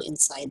have to go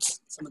inside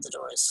some of the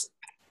doors.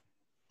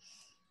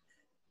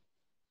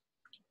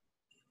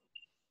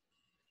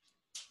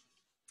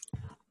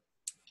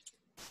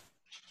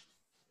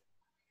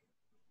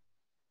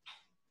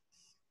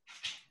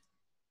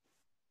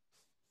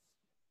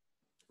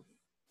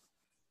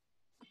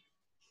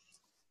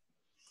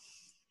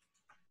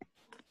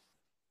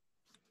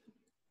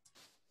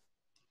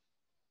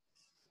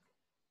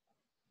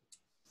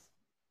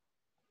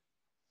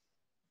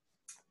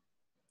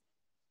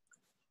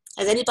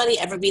 Has anybody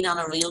ever been on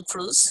a real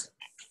cruise?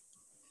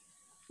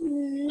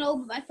 No,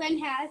 but my friend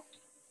has.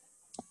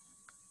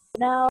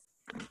 No.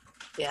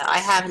 Yeah, I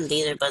haven't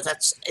either, but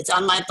it's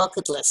on my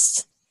bucket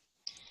list.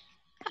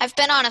 I've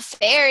been on a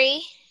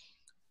ferry.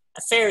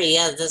 A ferry,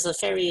 yeah, there's a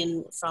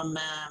ferry from,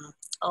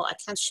 oh, I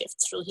can't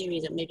shift through here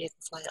either. Maybe I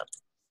can fly up.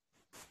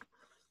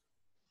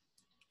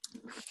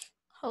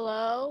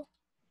 Hello?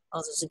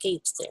 Oh, there's a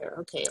gate there.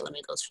 Okay, let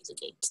me go through the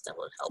gate. That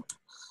will help.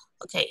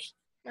 Okay.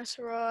 Miss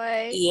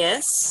Roy.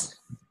 Yes.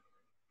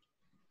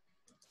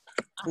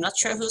 I'm not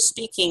sure who's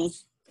speaking.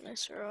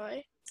 Miss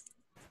Roy.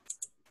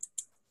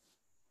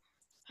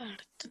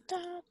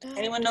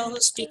 Anyone know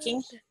who's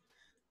speaking?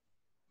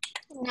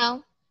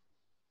 No.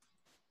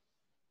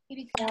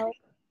 No.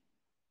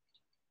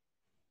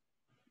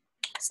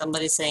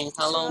 Somebody saying,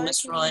 hello,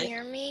 Miss Roy. Can you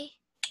hear me?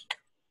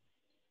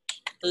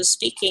 Who's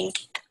speaking?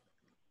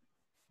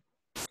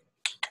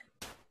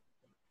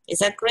 Is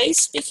that Grace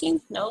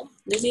speaking? No?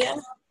 Lydia?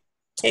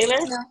 Taylor?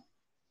 No.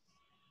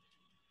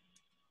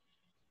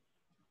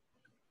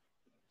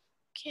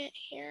 Can't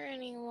hear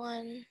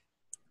anyone.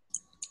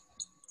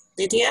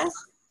 Lydia?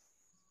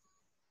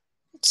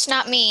 It's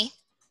not me.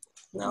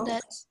 No?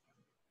 That's...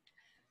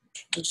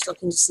 I'm just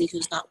looking to see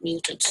who's not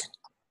muted.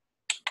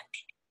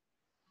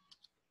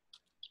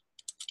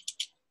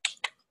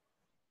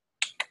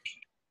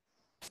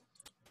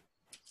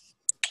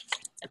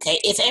 Okay,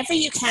 if ever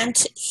you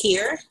can't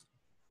hear,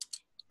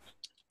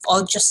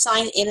 or just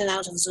sign in and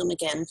out of Zoom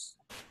again.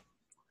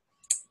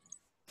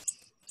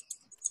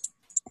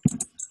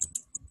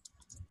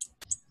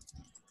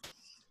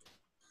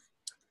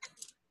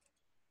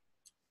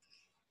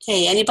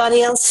 Okay,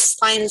 anybody else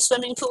find a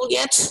swimming pool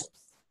yet?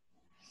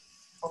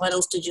 Or what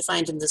else did you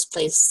find in this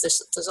place?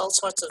 There's all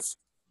sorts of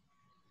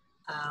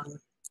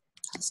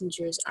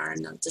passengers are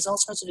not. There's all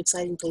sorts of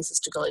exciting places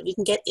to go. If you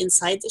can get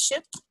inside the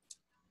ship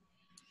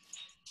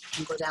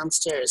and go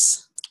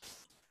downstairs,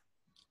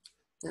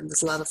 then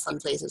there's a lot of fun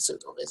places to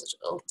go visit.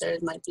 Oh, there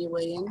might be a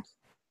way in.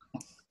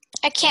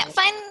 I can't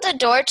find the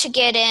door to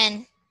get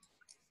in.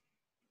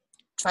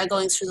 Try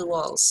going through the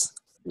walls.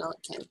 No, it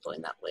can't go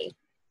in that way.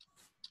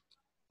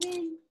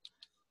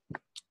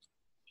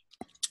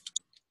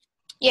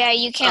 Yeah,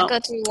 you can't go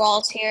through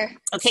walls here.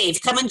 Okay, if you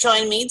come and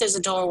join me, there's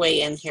a doorway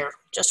in here,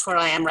 just where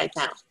I am right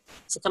now.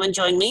 So come and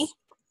join me.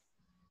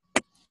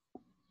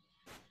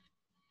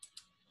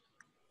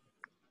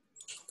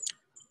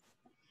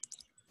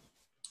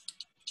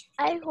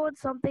 I heard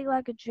something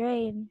like a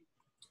drain.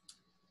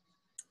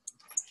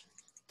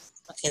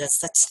 Okay,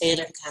 that's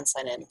Taylor, can't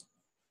sign in.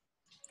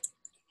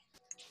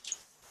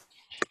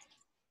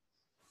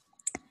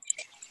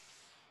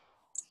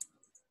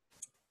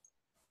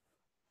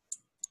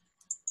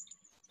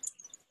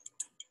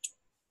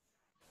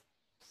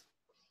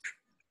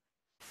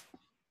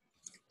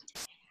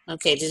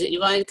 Okay, you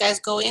want you guys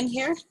go in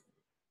here?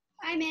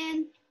 I'm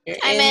in.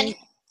 I'm in.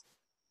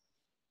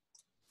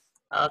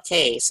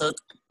 Okay, so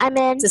I'm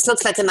in. this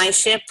looks like a nice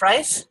ship,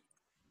 right?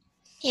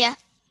 Yeah.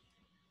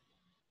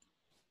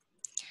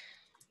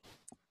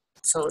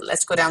 So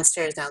let's go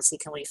downstairs now and see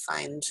can we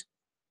find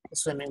the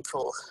swimming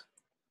pool.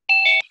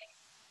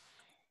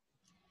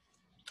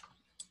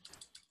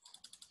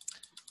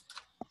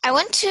 I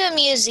went to a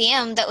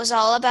museum that was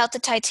all about the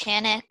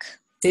Titanic.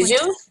 Did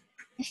you?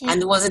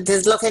 And did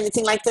it look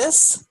anything like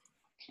this?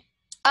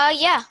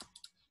 Yeah.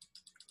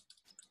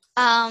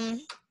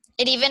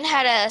 It even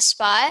had a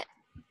spot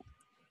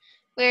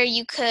where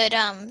you could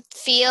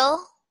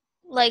feel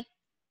like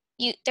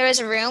there was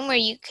a room where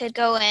you could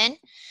go in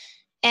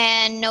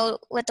and know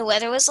what the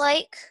weather was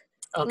like.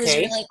 Okay. It was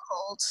really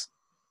cold.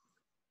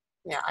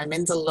 Yeah, I'm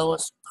in the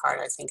lowest part,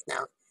 I think,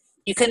 now.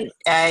 You can,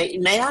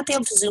 you may not be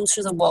able to zoom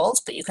through the walls,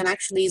 but you can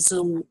actually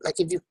zoom, like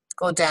if you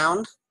go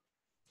down,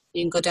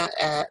 you can go down,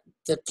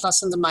 the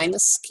plus and the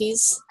minus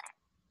keys,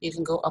 you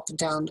can go up and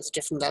down with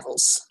different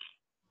levels,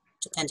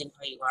 depending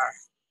where you are.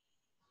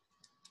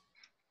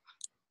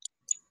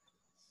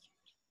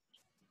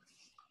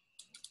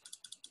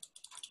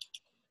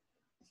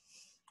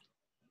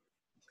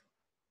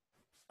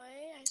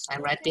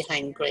 I'm right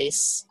behind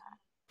Grace.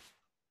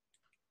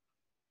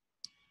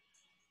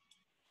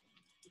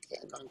 Okay,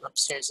 I'm going to go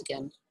upstairs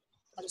again.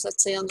 What does that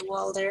say on the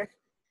wall there?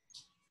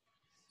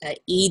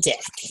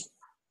 E-deck.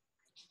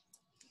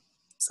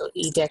 So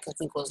E-deck, I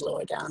think, was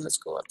lower down. Let's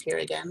go up here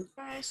again.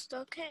 I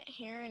still can't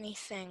hear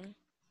anything.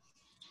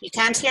 You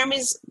can't hear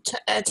me,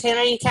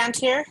 Taylor? You can't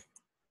hear?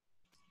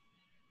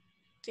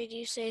 Did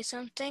you say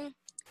something?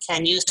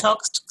 Can you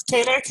talk,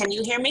 Taylor? Can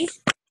you hear me?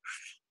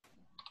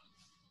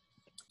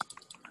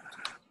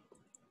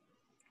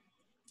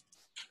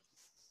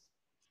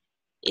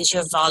 Is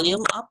your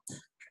volume up?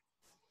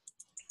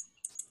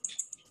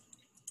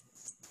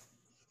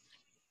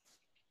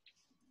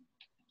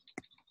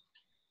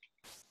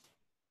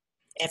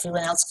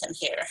 Everyone else can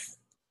hear.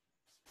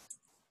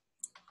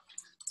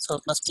 So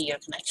it must be your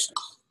connection.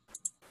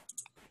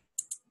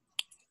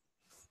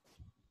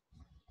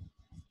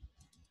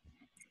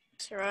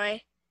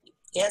 Roy?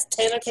 Yes,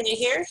 Taylor, can you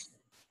hear?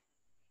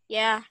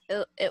 Yeah,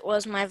 it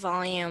was my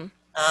volume.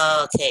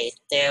 Okay,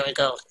 there we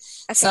go.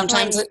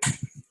 Sometimes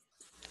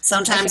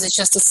it's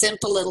just a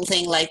simple little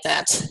thing like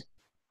that.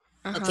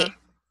 Okay,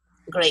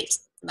 great.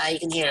 Now you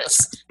can hear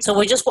us. So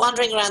we're just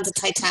wandering around the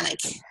Titanic.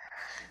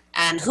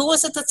 And who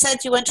was it that said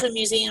you went to a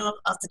museum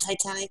of the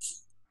Titanic?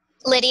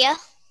 Lydia.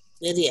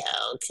 Lydia,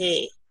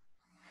 okay.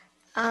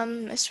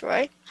 Miss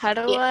Roy, how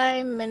do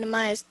I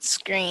minimize the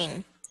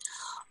screen?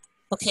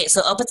 Okay,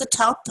 so up at the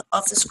top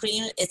of the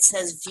screen, it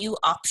says View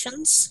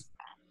Options.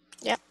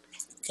 Yep.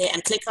 Okay,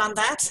 and click on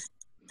that,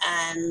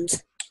 and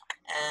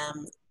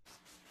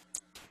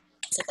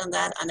click on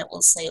that, and it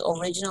will say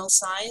Original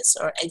Size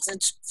or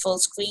Exit Full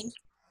Screen.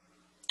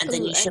 And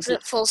then you should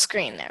exit full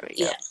screen, there we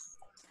go. Yeah.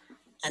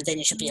 And then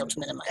you should be able to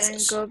minimize it.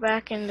 And go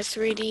back into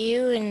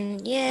 3DU,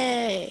 and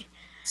yay!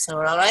 So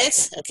we're all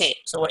right? Okay,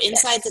 so we're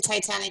inside the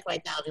Titanic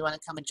right now if you want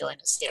to come and join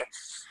us here.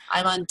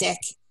 I'm on deck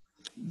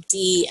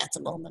D at the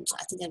moment.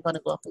 I think I'm going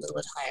to go up a little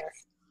bit higher.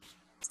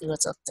 See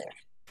what's up there.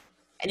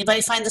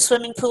 Anybody find the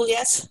swimming pool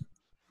yet?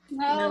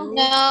 No.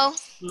 No.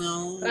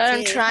 Okay.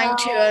 I'm trying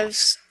to.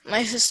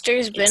 My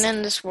sister's been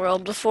in this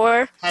world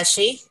before. Has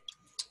she?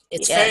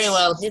 It's very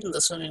well hidden,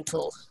 the swimming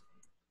pool.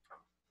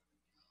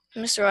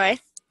 Miss Roy,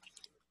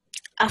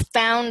 I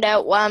found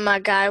out why my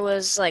guy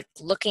was like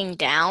looking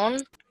down.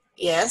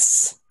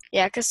 Yes.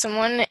 Yeah, because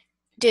someone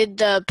did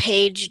the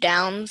page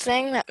down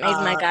thing that made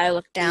my guy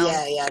look down.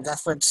 Yeah,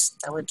 that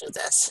would do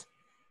that.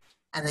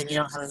 And then you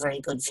don't have a very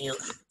good view.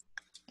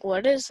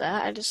 What is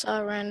that? I just saw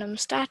a random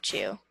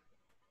statue.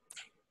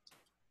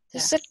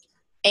 Is it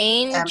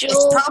angel?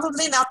 It's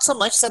probably not so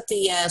much that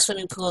the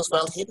swimming pool is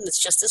well hidden. It's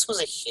just this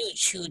was a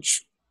huge,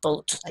 huge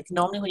boat. Like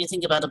normally when you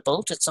think about a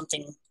boat, it's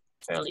something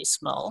fairly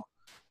small.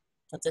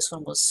 But this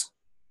one was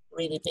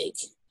really big.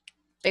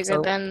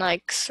 Bigger than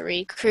like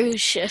 3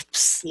 cruise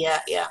ships. Yeah.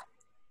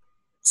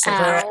 So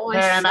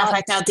where I'm at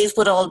right now, these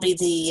would all be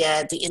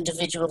the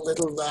individual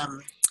little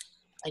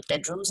like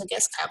bedrooms, I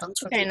guess,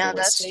 cabins. Okay, now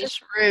that's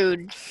just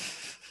rude.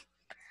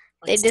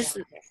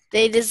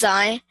 They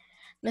designed,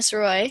 Miss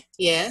Roy.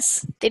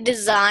 Yes. They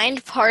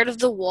designed part of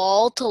the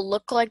wall to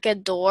look like a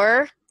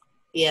door.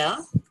 Yeah.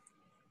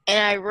 And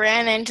I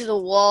ran into the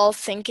wall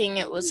thinking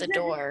it was a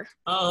door.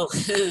 Oh.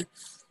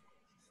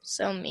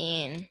 So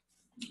mean.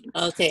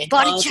 Okay.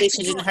 Well, at least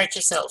you didn't hurt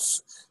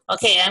yourself.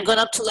 Okay, I'm going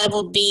up to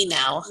level B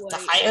now. Wait. The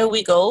higher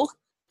we go,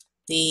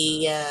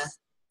 the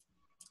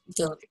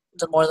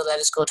more the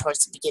letters go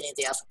towards the beginning of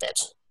the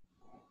alphabet.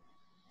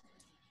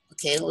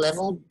 Okay,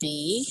 level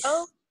B.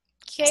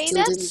 Okay,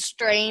 that's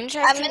strange.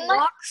 I can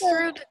walk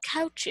through the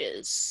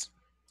couches.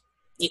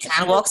 You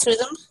can walk through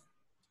them?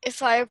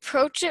 If I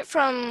approach it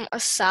from a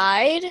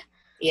side,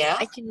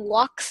 I can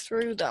walk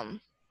through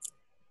them.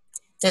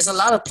 There's a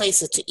lot of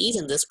places to eat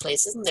in this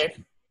place, isn't there?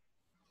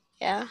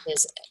 Yeah.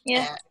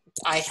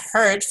 I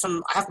heard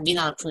I haven't been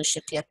on a cruise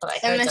ship yet, but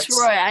I heard Miss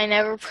Roy, I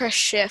never press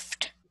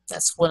shift.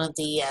 That's one of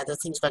the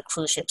things about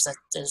cruise ships, that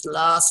there's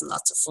lots and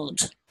lots of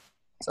food.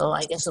 So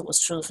I guess it was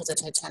true for the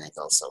Titanic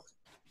also.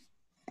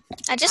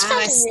 I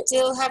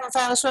still haven't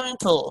found a swimming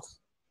pool.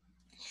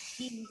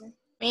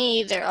 Me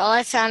either. All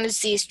I found is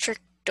these trick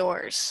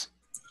doors.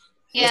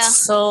 Yeah.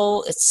 It's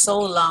so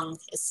long.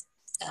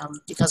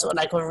 because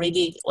like we're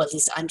really, well, at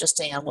least I'm just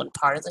staying on one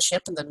part of the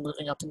ship and then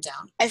moving up and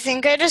down. I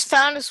think I just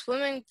found a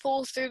swimming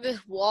pool through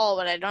this wall,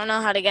 but I don't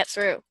know how to get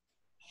through.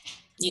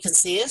 You can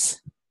see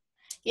it?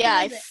 Yeah,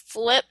 I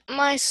flipped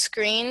my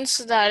screen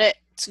so that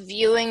it's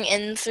viewing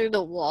in through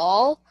the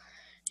wall,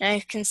 and I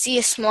can see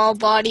a small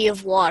body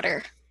of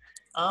water.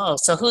 Oh,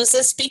 so who's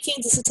this speaking?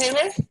 This is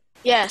Taylor?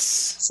 Yes.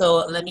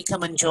 So let me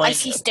come and join you. I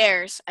see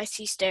stairs. I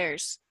see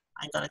stairs.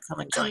 I'm going to come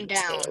and join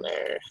down.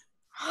 Taylor.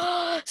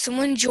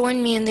 Someone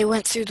joined me and they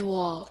went through the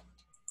wall.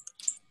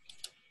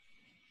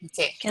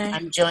 Okay,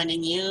 I'm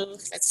joining you.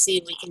 Let's see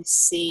if we can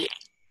see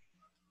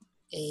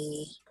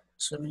a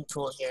swimming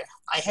pool here.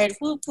 I heard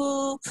whoop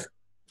whoop.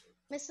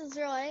 Mrs.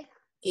 Roy,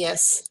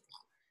 Yes.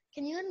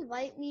 can you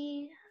invite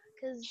me?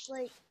 Because,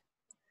 like,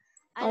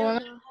 I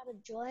don't know how to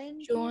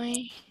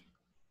join.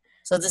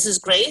 So this is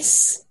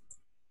Grace.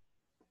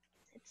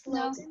 It's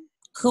Logan.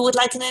 Who would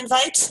like an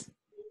invite?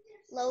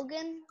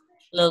 Logan.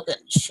 Logan,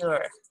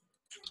 sure.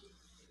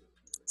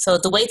 So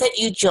the way that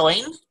you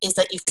join is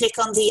that you click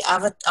on the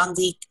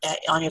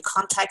on your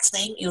contact's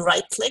name. You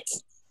right click,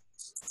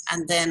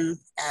 and then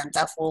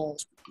that will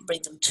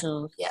bring them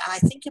to. Yeah, I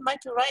think you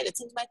might be right. I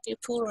think there might be a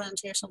pool around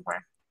here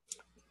somewhere.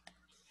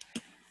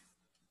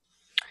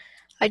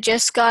 I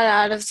just got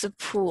out of the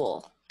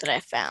pool that I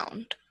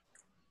found.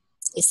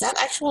 Is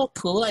that actual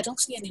pool? I don't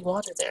see any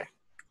water there.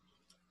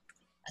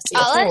 I see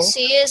All I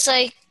see is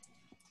like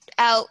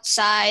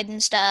outside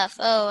and stuff.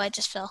 Oh, I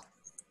just fell.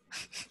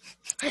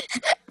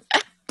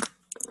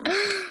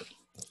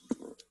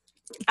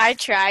 I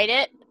tried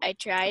it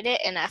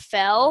and I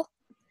fell,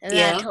 and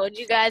then I told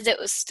you guys it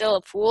was still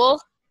a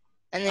pool,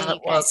 and then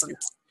it wasn't.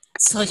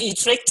 So you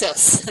tricked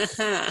us.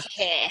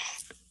 Yeah.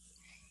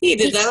 You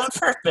did that on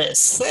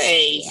purpose.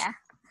 Hey. Yeah.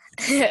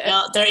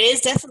 No, there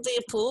is definitely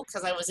a pool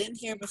because I was in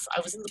here before.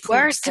 I was in the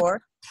pool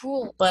before.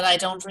 Pool? But I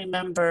don't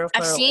remember where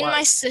I've seen it was.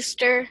 my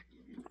sister.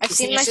 I've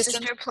seen my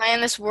sister play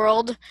in this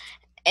world,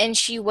 and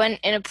she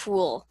went in a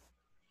pool.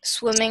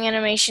 Swimming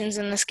animations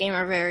in this game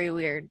are very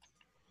weird.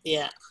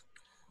 Yeah.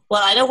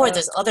 Well, I know where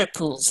there's other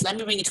pools. Let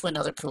me bring you to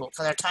another pool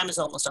because our time is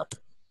almost up.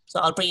 So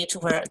I'll bring you to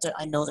where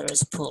I know there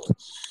is a pool.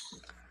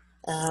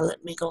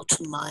 Let me go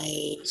to my...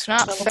 It's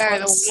not fair.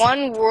 The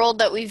one world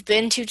that we've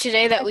been to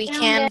today that we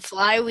can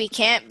fly, we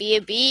can't be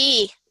a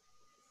bee.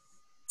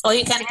 Oh,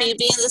 you can't be a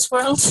bee in this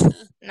world?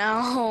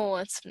 No,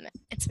 it's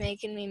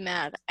making me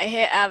mad. I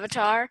hit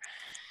Avatar,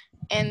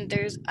 and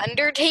there's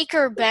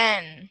Undertaker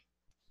Ben.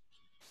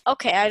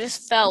 Okay, I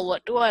just fell.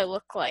 What do I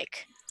look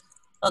like?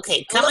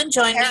 Okay, come and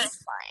join me.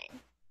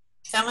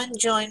 Come and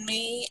join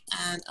me.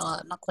 And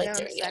I'm not quite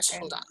there yet.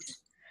 Hold on.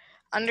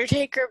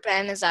 Undertaker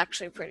Ben is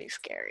actually pretty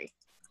scary.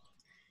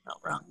 No,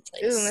 wrong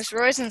place. Ooh, Miss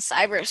Roy's in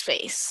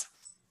cyberspace.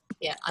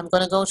 Yeah, I'm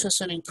going to go to a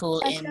swimming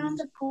pool I found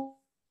a pool.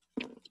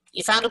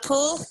 You found a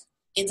pool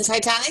in the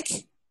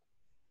Titanic?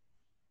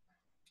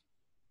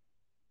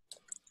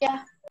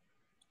 Yeah.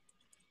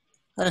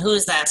 And who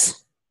is that?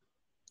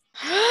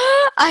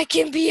 I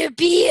can be a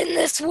bee in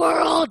this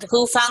world.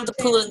 Who found the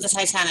pool in the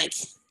Titanic?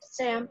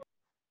 Sam.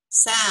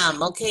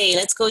 Sam. Okay,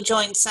 let's go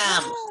join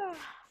Sam.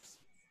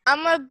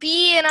 I'm a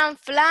bee and I'm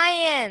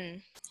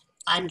flying.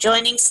 I'm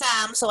joining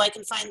Sam so I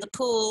can find the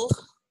pool.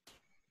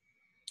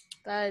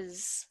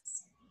 Buzz.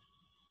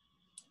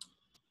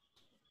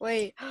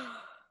 Wait,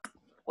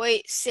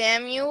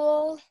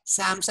 Samuel?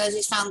 Sam says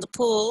he's found the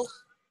pool.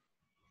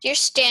 You're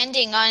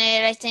standing on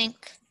it, I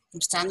think.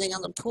 I'm standing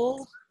on the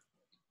pool.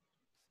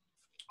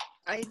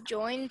 I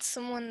joined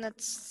someone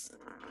that's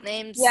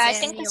named Samuel. Samuel. I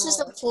think this is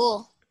the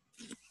pool.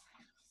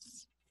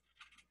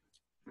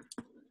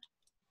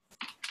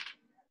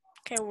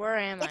 Okay, where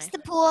am I? It's the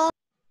pool.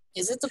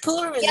 Is it the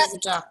pool or is it the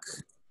dock?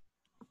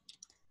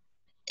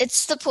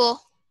 It's the pool.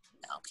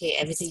 Okay,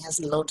 everything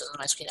hasn't loaded on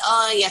my screen.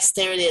 Oh, yes,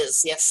 there it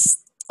is.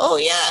 Yes. Oh,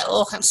 yeah.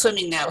 Oh, I'm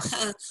swimming now.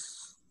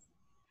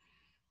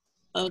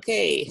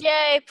 Okay.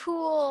 Yay,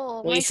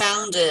 pool. We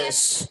found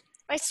it.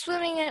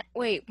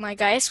 My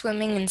guy is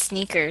swimming in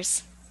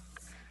sneakers.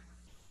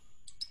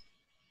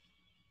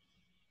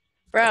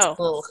 Bro.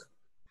 Cool.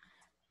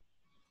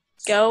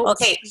 Go.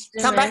 Okay,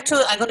 come back to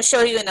it. I'm going to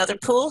show you another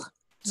pool.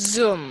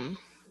 Zoom.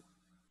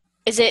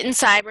 Is it in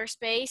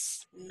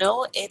cyberspace?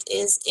 No, it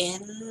is in...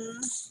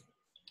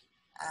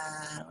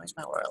 where's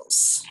my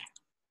worlds?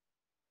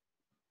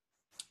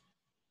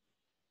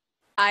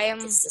 I am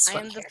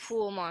the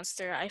pool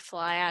monster. I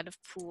fly out of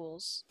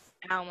pools.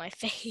 Ow, my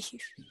face.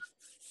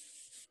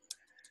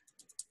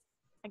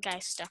 A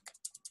guy's stuck.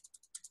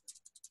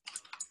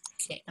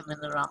 Okay, I'm in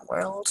the wrong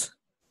world.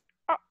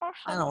 I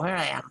don't know where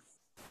I am.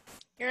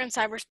 You're in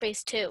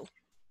cyberspace too.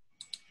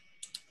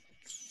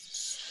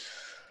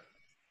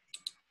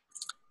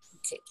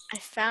 Okay. I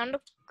found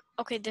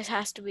okay, this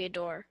has to be a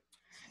door.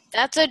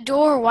 That's a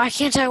door. Why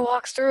can't I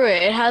walk through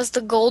it? It has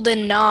the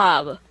golden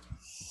knob.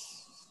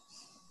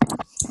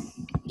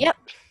 Yep.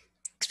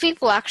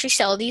 People actually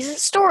sell these at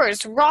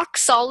stores. Rock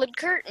solid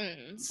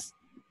curtains.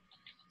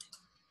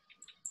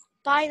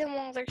 Buy them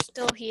while they're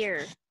still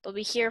here. They'll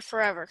be here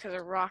forever because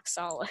they're rock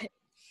solid.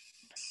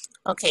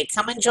 Okay,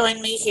 come and join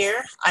me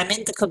here. I'm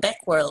in the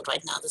Quebec world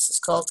right now. This is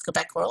called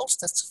Quebec world.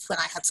 That's when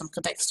I had some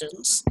Quebec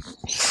students.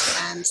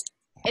 And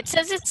It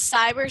says it's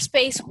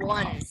cyberspace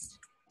 1.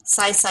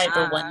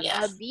 Cyber 1,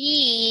 yeah. A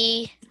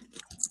bee.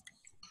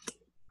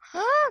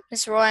 Huh?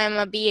 Miss Roy, I'm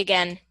a bee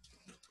again.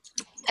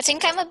 I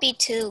think I'm a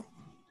B2.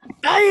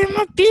 I am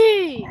a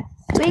bee.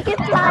 We can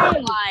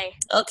fly.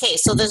 Okay,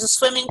 so there's a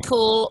swimming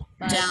pool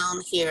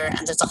down here,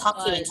 and there's a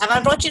hockey rink. Have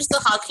I brought you to the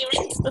hockey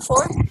rink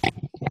before?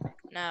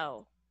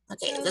 No.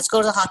 Okay, let's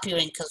go to the hockey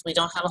rink because we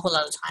don't have a whole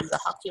lot of time. The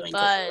hockey rink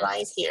is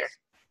right here.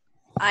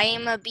 I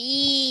am a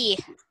bee.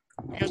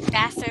 I'm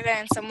faster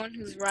than someone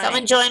who's running. Come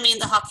and join me in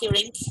the hockey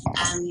rink,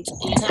 and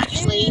you can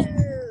actually...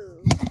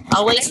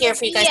 I'll wait here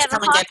for you guys to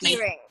come and get me.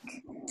 Rink.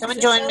 Come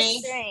and join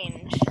me.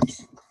 Strange.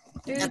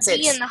 There's That's a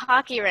bee it. in the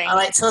hockey rink. All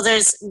right, so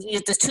there's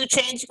the 2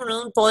 changing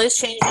rooms, boys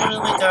changing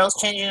room and girls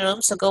changing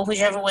room. So go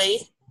whichever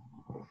way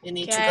you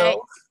need to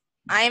go.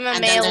 I'm a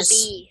male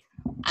bee.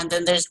 And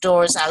then there's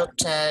doors out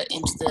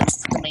into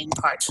the main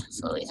part.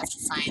 So you have to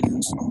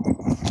find,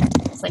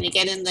 when you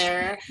get in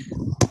there,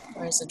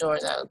 where's the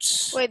doors out?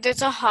 Wait,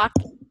 there's a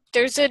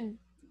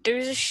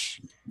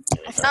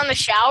I found the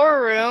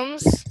shower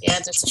rooms. Yeah,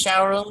 there's the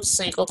shower rooms.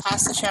 So you go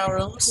past the shower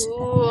rooms.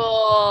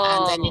 Cool.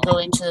 And then you go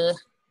into...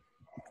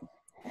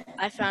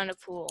 I found a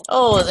pool.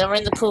 Oh, they were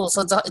in the pool.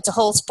 So it's a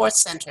whole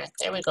sports center.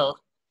 There we go.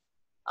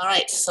 All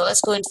right, so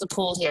let's go into the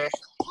pool here.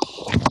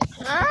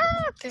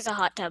 There's a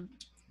hot tub.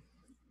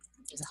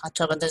 There's a hot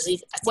tub, and there's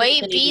even...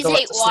 Wait, bees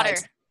hate water.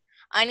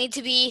 I need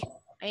to be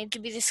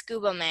the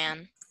scuba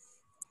man.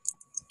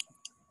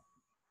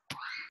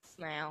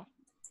 Now.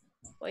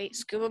 Wait,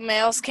 scuba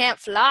males can't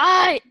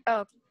fly.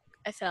 Oh,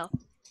 I fell.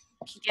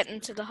 Get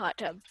into the hot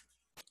tub.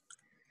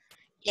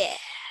 Yeah.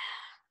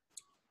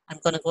 I'm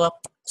gonna go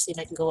up, see if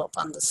I can go up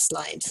on the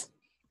slide.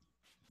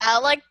 I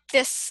like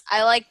this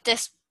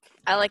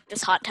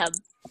hot tub.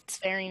 It's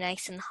very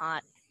nice and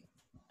hot.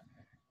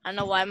 I don't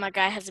know why my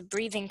guy has a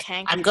breathing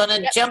tank. I'm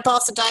gonna jump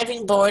off the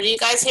diving board. Are you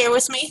guys here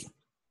with me?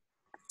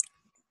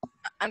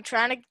 I'm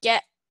trying to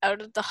get out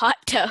of the hot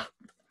tub.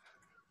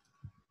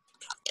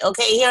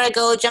 Okay, here I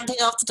go, jumping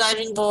off the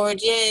diving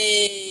board.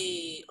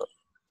 Yay!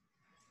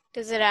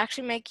 Does it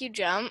actually make you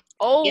jump?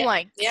 Oh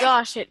my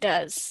gosh, it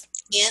does.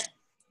 Yeah.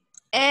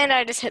 And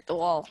I just hit the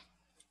wall.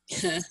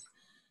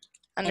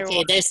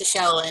 Okay, there's the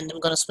shallow end. I'm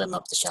going to swim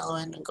up the shallow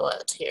end and go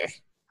out here.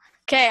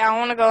 Okay, I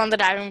want to go on the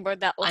diving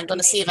board. I'm going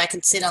to see if I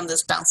can sit on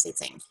this bouncy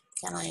thing.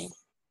 Can I?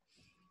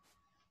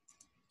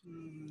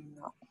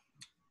 No.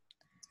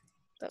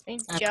 Let me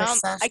jump.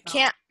 I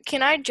can't.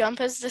 Can I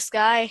jump as this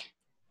guy?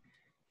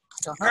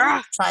 I don't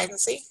know. Try and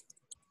see.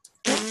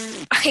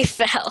 I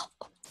fell.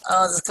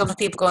 Oh, there's a couple of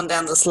people going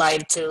down the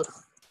slide too.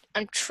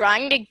 I'm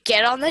trying to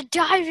get on the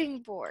diving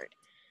board.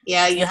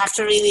 Yeah, you have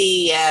to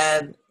really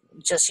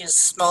just use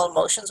small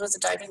motions with the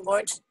diving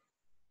board.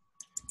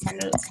 Can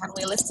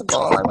we lift the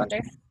ball, I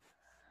wonder?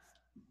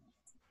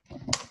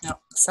 No,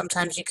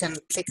 sometimes you can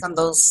click on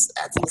those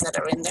things that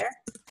are in there.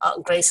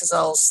 Grace is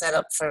all set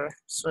up for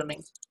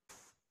swimming.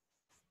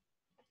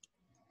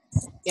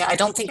 Yeah, I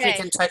don't think we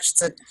can touch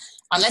the...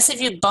 Unless if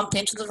you bump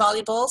into the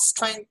volleyballs,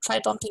 try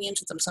bumping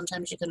into them.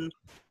 Sometimes you can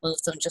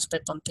move them just by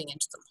bumping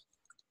into them.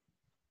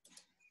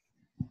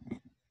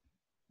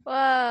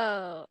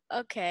 Whoa,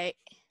 okay.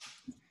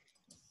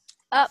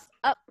 Up,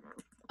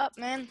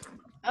 man.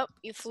 Oh,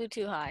 you flew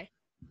too high.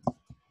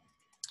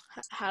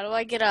 How do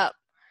I get up?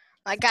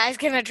 My guy's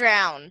gonna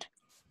drown.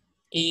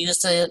 You use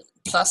the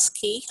plus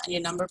key on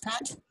your number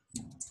pad,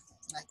 and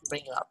I can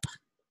bring you up.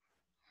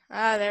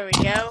 Ah, there we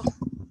go.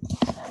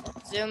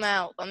 Zoom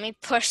out. Let me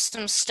push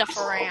some stuff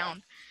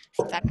around.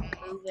 See if I can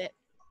move it.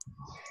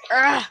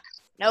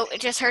 No,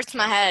 it just hurts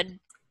my head.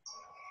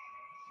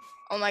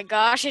 Oh my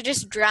gosh, it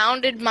just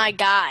drowned my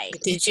guy.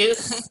 Did you?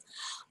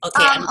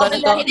 Okay, I'm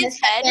gonna go. Hit his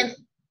head.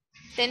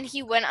 Then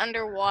he went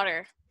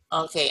underwater.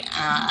 Okay,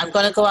 I'm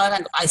gonna go out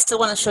and I still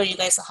want to show you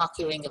guys the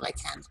hockey ring if I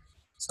can.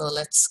 So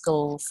let's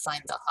go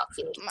find the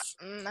hockey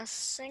ring. My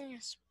thing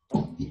is...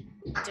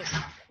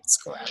 Let's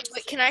go out.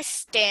 Wait, can I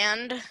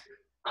stand?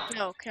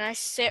 No, can I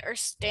sit or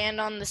stand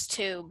on this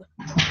tube?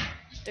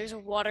 There's a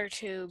water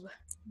tube.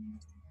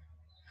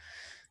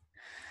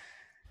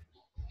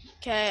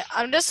 Okay,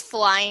 I'm just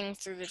flying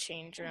through the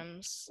change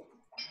rooms.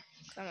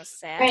 Kind of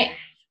sad. Right.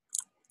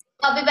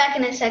 I'll be back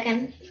in a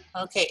second.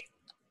 Okay.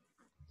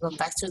 Going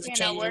back through the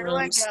changing where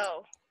rooms. do I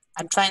go?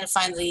 I'm trying to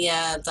find the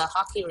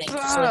hockey rink.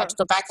 So we have to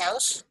go back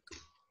out.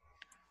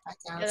 Back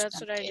out. Yeah, that's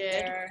what I did.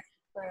 There.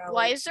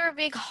 Why is there a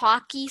big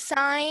hockey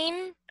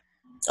sign?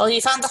 Oh,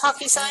 you found the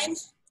hockey sign?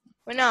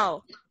 Well,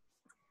 no. It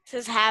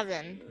says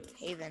Haven.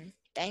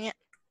 Dang it.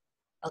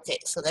 Okay,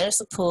 so there's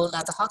the pool.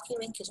 Now the hockey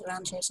rink is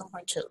around here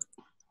somewhere too.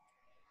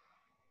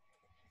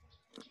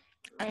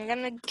 I'm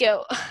gonna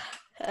go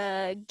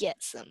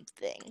get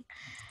something.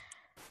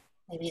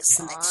 Maybe it's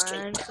the next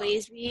street.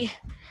 Please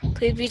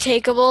be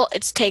takeable.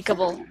 It's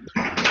takeable.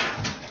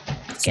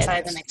 Let's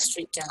try the next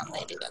street down.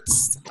 Maybe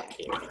that's the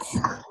hockey rink.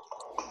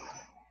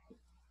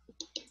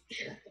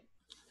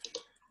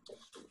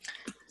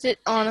 Is it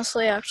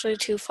honestly actually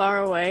too far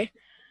away?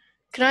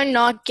 Can I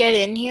not get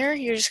in here?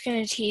 You're just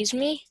gonna tease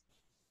me?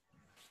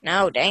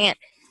 No, dang it.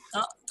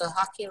 Oh, the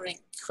hockey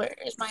rink. Where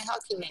is my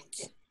hockey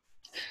rink?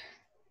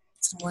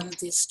 It's in one of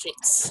these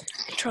streets.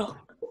 Control.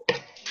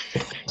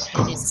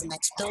 Maybe it's the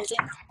next building.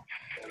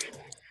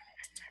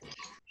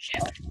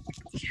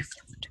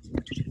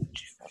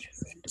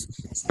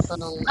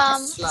 Gonna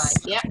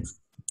slide. Yep.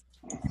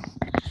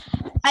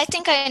 I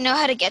think I know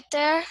how to get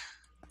there.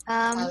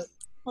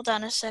 Hold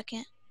on a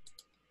second.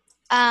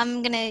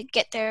 I'm gonna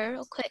get there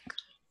real quick.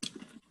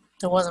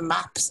 There was a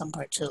map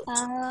somewhere too.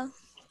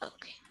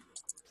 Okay.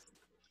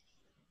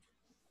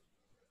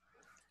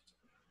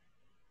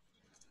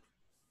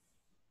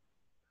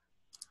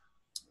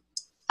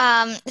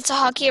 It's a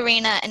hockey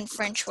arena in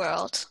French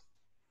World.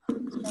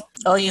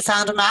 Oh, you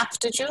found a map,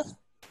 did you?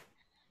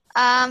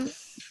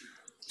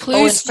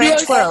 Please, in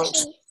French World.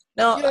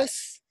 No,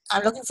 Yes.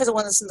 I'm looking for the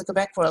one that's in the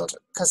Quebec World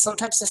because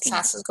sometimes there's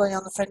classes going on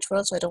in the French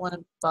World, so I don't want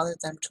to bother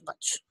them too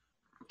much.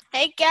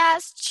 Hey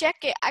guys,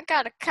 check it. I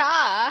got a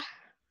car.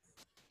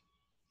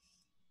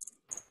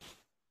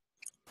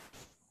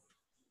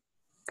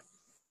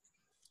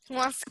 Who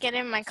wants to get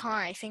in my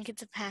car? I think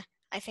it's a pass.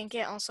 I think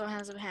it also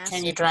has a pass.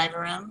 Can you drive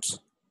around?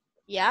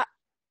 Yeah.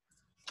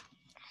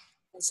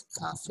 There's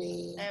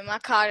coffee. And my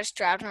car is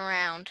driving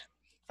around.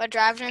 If I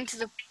drive it into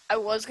the, I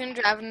was gonna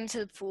drive it into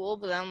the pool,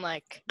 but I'm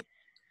like,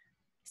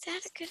 is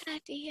that a good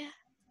idea?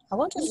 I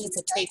wonder if you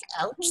could take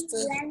out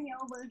the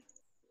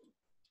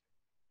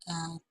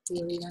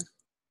arena,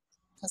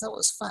 because that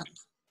was fun.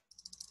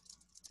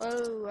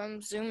 Oh,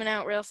 I'm zooming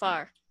out real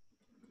far.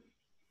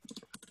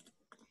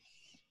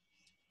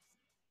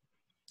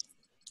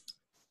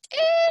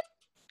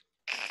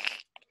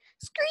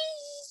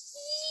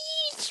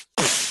 Screech!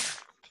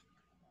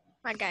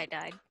 My guy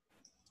died.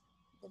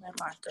 My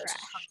marker's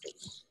hungry.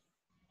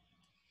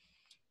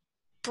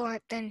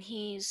 But then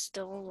he's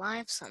still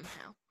alive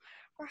somehow.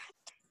 If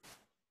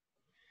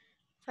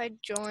I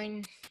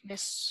join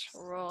Miss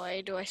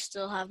Roy, do I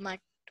still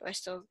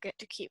get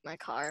to keep my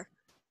car?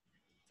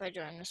 If I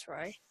join Miss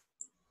Roy.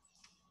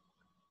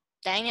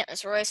 Dang it,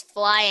 Miss Roy's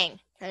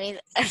flying. That means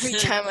every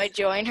time I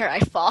join her, I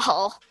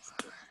fall.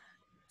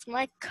 So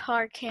my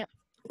car can't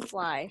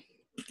fly.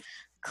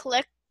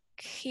 Click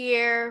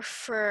here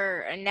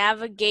for a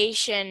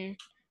navigation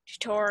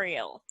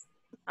tutorial.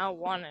 I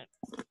want it.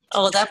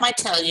 Oh, that might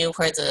tell you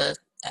where the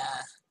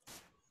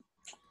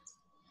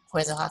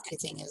hockey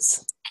thing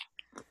is.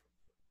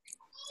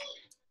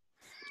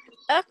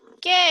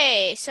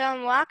 Okay, so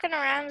I'm walking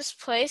around this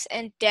place,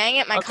 and dang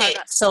it, my car Okay,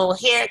 so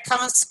here,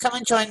 come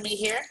and join me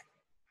here.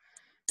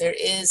 There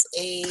it is.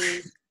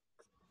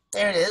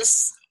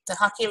 The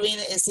hockey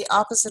arena is the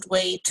opposite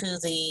way to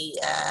the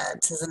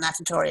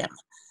natatorium.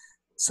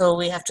 So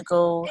we have to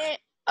go.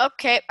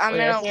 Okay, I'm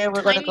in a here.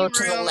 We're going to go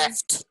to the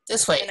left.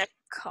 This way. In a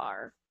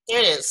car. Here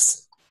it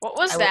is. What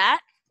was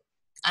that?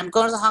 I'm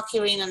going to the hockey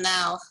arena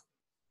now.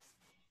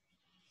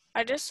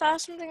 I just saw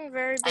something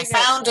very big. I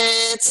found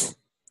it.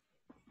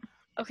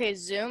 Okay,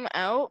 zoom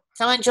out.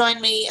 Come and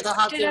join me at the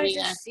hockey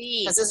arena.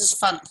 See? Because this is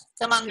fun.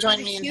 Come on,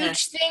 join me in here.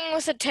 Huge thing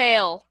with a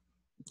tail.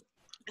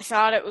 I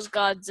thought it was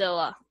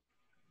Godzilla.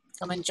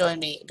 Come and join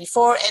me.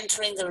 Before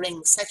entering the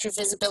ring, set your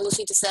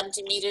visibility to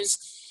 70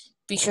 meters.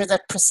 Be sure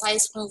that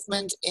precise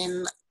movement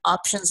in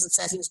options and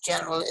settings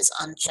general is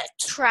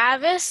unchecked.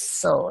 Travis.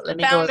 So let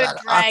me go to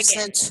that.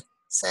 Opposite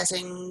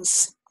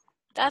settings.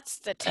 That's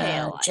the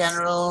tail.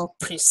 General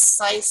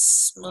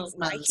precise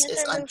movement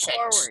is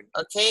unchecked.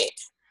 Okay.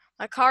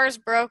 My car is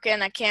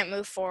broken. I can't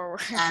move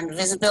forward. And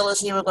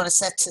visibility, we're going to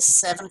set to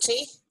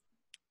 70.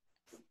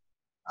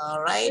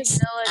 All right.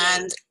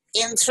 And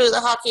in through the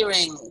hockey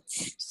ring.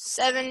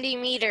 70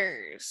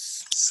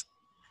 meters.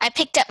 I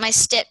picked up my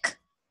stick.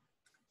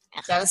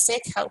 Got a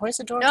stick? Where's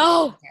the door?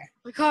 No!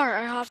 My car.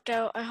 I hopped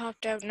out.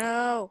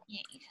 No.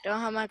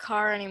 Don't have my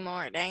car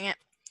anymore. Dang it.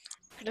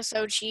 Could have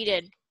so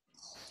cheated.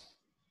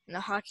 In the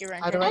hockey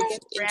rink. How do I get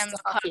into the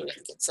hockey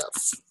rink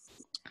itself?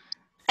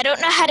 I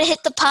don't know how to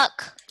hit the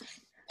puck.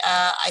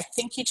 I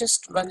think you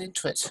just run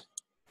into it.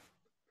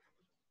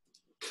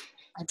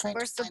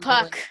 Where's the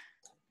puck?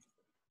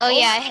 Oh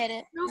yeah, I hit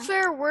it. No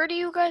fair. Where do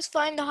you guys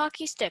find the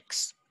hockey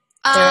sticks?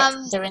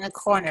 They're in a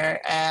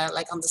corner,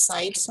 like on the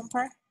side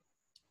somewhere.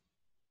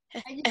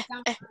 My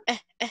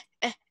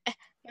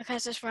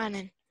guy's just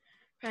running,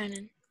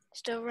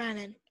 still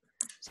running.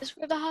 Is this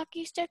where the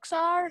hockey sticks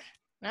are?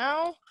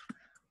 No.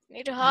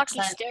 Need a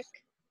hockey stick.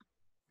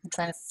 I'm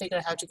trying to figure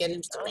out how to get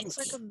into the rink. It's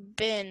like a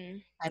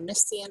bin. I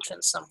missed the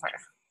entrance somewhere.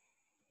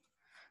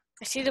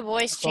 I see the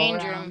boys'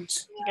 change room.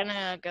 I'm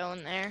gonna go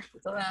in there.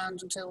 Go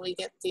around until we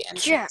get the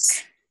entrance. Check.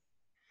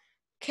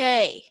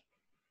 Okay.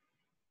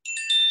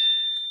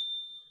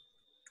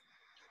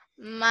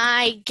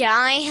 My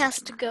guy has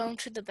to go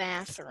to the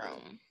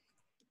bathroom.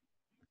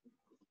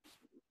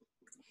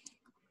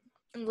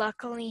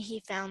 Luckily,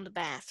 he found the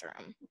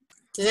bathroom.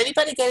 Did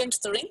anybody get into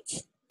the rink?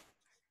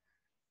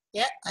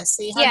 Yeah, I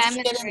see. How did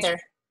you get in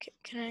there?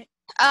 Can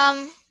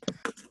I?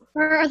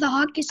 Where are the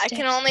hockey sticks? I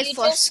can only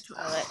flush the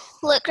toilet.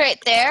 Look right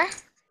there.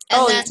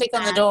 Oh, you click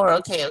on the door.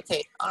 Okay.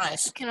 All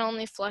right. I can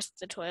only flush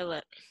the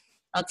toilet.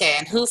 Okay,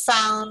 and who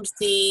found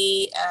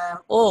the,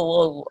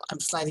 oh, I'm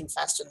sliding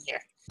faster in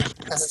here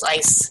because it's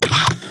ice.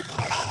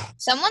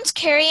 Someone's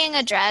carrying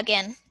a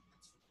dragon.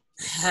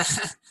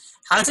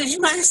 How did you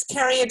manage to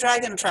carry a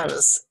dragon,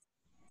 Travis?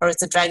 Or is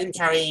the dragon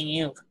carrying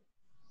you?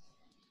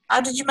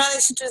 How did you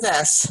manage to do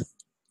that?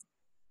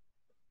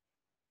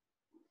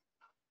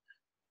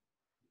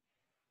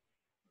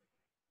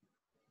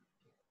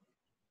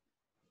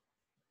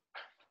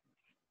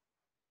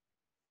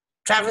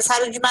 Travis,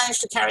 how did you manage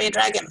to carry a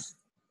dragon? Do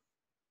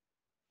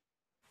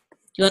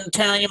you want to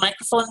turn on your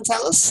microphone and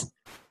tell us?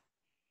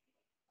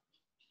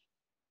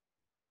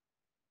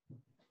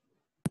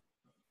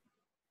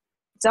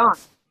 It's on.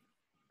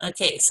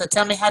 Okay, so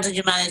tell me, how did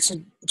you manage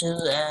to do?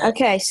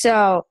 Okay,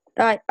 so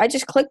I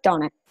just clicked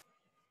on it.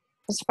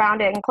 Just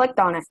found it and clicked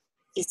on it.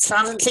 You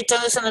found and clicked on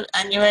it,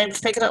 and you were able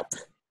to pick it up.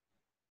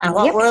 And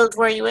what Yep. world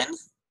were you in?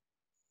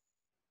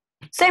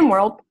 Same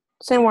world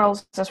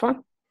as this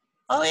one.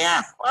 Oh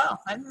yeah! Wow,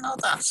 I didn't know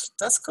that.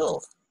 That's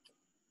cool.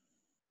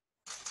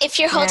 If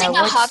you're holding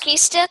a hockey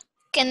stick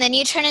and then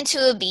you turn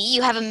into a bee,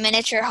 you have a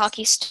miniature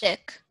hockey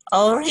stick.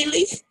 Oh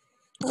really?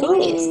 Cool.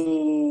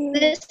 Whee!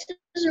 This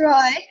is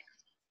Roy.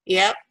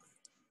 Yep.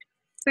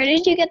 Where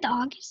did you get the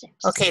hockey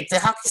sticks? Okay, the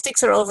hockey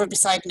sticks are over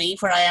beside me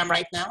where I am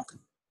right now.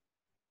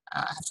 I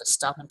have to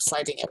stop. I'm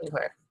sliding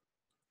everywhere.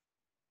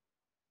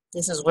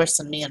 This is worse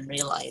than me in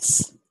real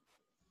ice.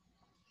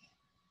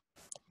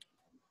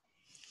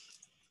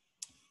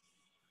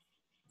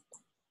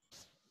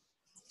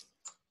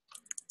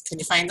 Can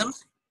you find them?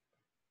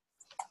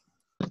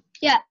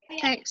 Yeah,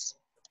 thanks.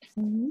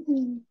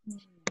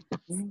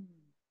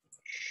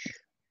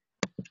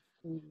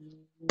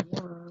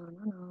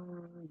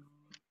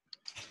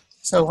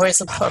 So where's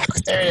the puck?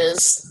 There it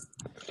is.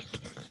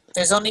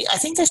 There's only, I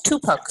think there's 2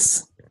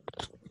 pucks.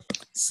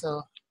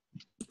 So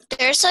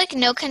There's like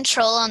no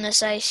control on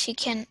this ice. You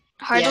can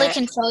hardly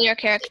control your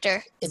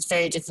character. it's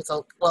very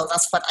difficult. Well,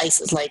 that's what ice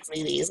is like,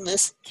 really, isn't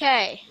it?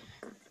 Okay.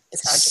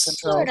 It's hard to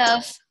control. Sort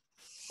of.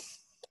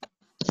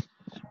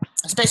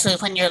 Especially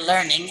when you're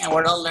learning, and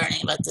we're all learning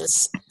about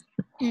this.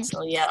 Mm.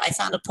 So yeah, I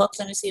found a puck.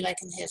 Let me see if I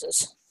can hit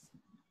it.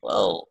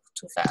 Whoa,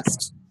 too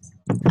fast.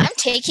 I'm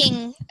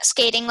taking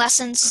skating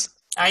lessons.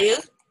 Are you?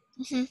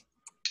 Hmm.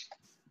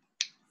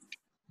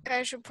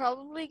 I should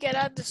probably get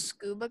out the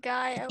scuba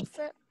guy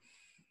outfit.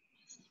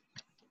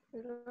 I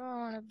don't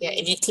wanna be- Yeah,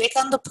 if you click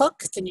on the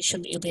puck, then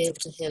you'll be able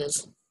to hit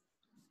it.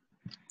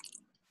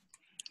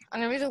 I'm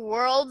gonna be the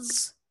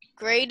world's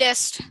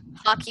greatest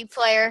hockey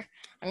player.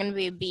 I'm gonna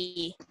be a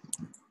bee.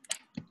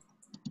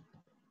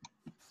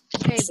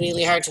 Okay, It's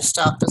really hard to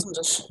stop, isn't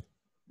it?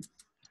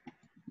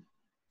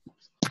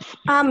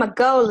 I'm a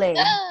goalie.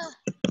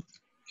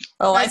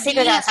 Oh, I But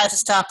figured you- out how to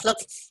stop. Look,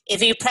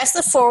 if you press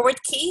the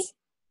forward key,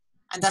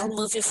 and that'll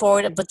move you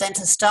forward, but then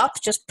to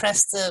stop, just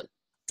press the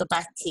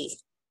back key,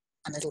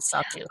 and it'll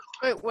stop you.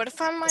 wait, what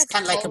if I'm my It's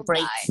kind of like a tall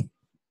break. guy?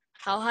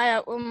 How high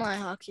up will my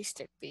hockey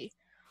stick be?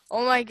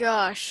 Oh my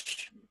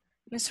gosh,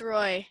 Miss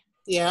Roy,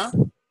 Yeah.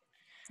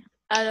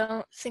 I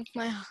don't think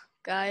my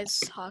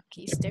guy's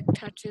hockey stick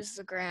touches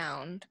the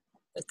ground.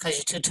 Because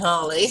you're too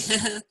tall, eh?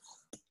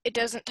 It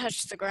doesn't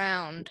touch the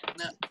ground.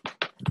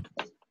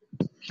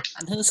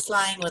 And who's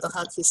flying with a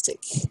hockey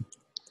stick?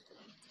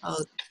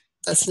 Oh,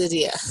 that's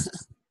Lydia.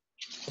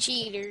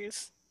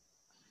 Cheaters.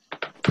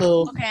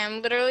 Cool. Okay,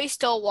 I'm literally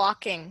still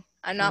walking.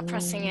 I'm not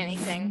pressing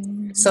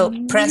anything. So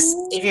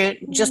if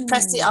you just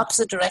press the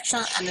opposite direction,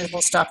 and it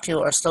will stop you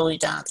or slow you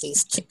down at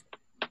least.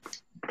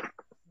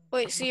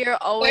 Wait, so you're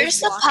always Where's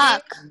the walking?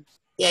 puck?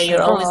 Yeah,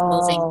 you're always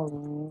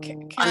moving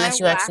Can unless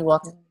I you actually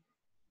whack? walk.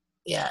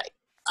 Yeah,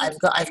 I've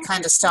kind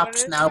of What stopped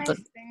is now, my but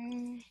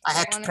thing I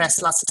had to wanting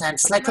press lots of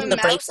times. It's like My putting the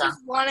brakes mouse on.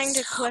 is wanting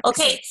to click.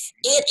 Okay,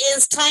 it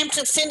is time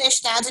to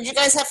finish now. Did you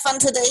guys have fun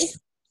today?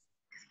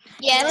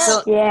 Yes.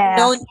 So Yeah.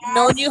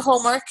 no new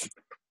homework.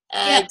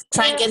 Yeah.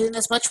 Try and get in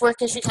as much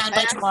work as you can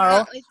by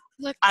tomorrow.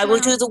 I will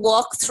do the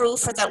walkthrough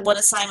for that one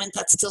assignment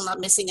that's still not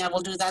missing. I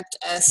will do that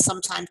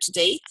sometime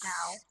today.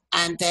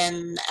 And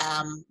then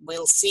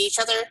we'll see each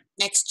other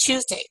next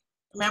Tuesday.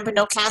 Remember,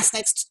 no class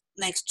next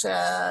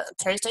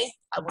Thursday.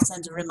 I will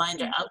send a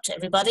reminder out to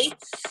everybody.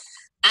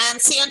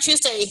 And see you on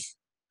Tuesday.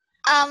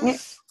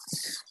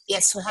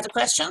 Yes, we had a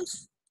question?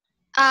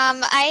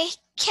 I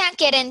can't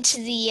get into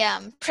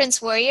the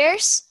Prince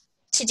Warriors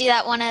to do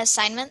that one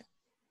assignment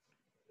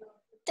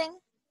thing.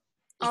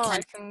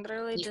 I can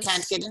literally You just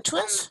can't get into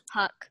it?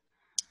 Puck.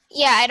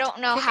 Yeah, I don't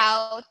know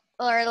how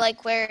or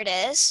like where it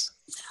is.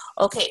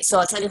 Okay, so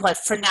I'll tell you what.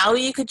 For now,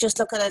 you could just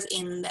look at it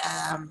in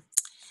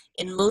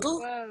Moodle.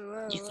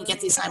 Whoa, You can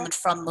get the assignment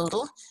from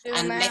Moodle. Zoom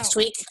And out. next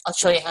week, I'll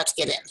show you how to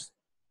get in.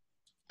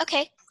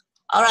 Okay.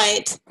 All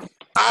right.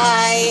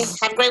 Bye.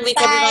 Have a great week,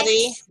 Bye.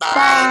 everybody. Bye.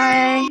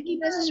 Bye. Thank you,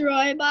 Mrs.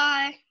 Roy.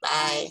 Bye.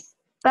 Bye.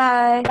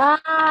 Bye.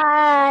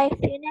 Bye.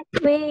 See you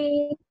next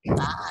week.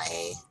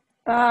 Bye.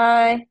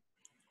 Bye.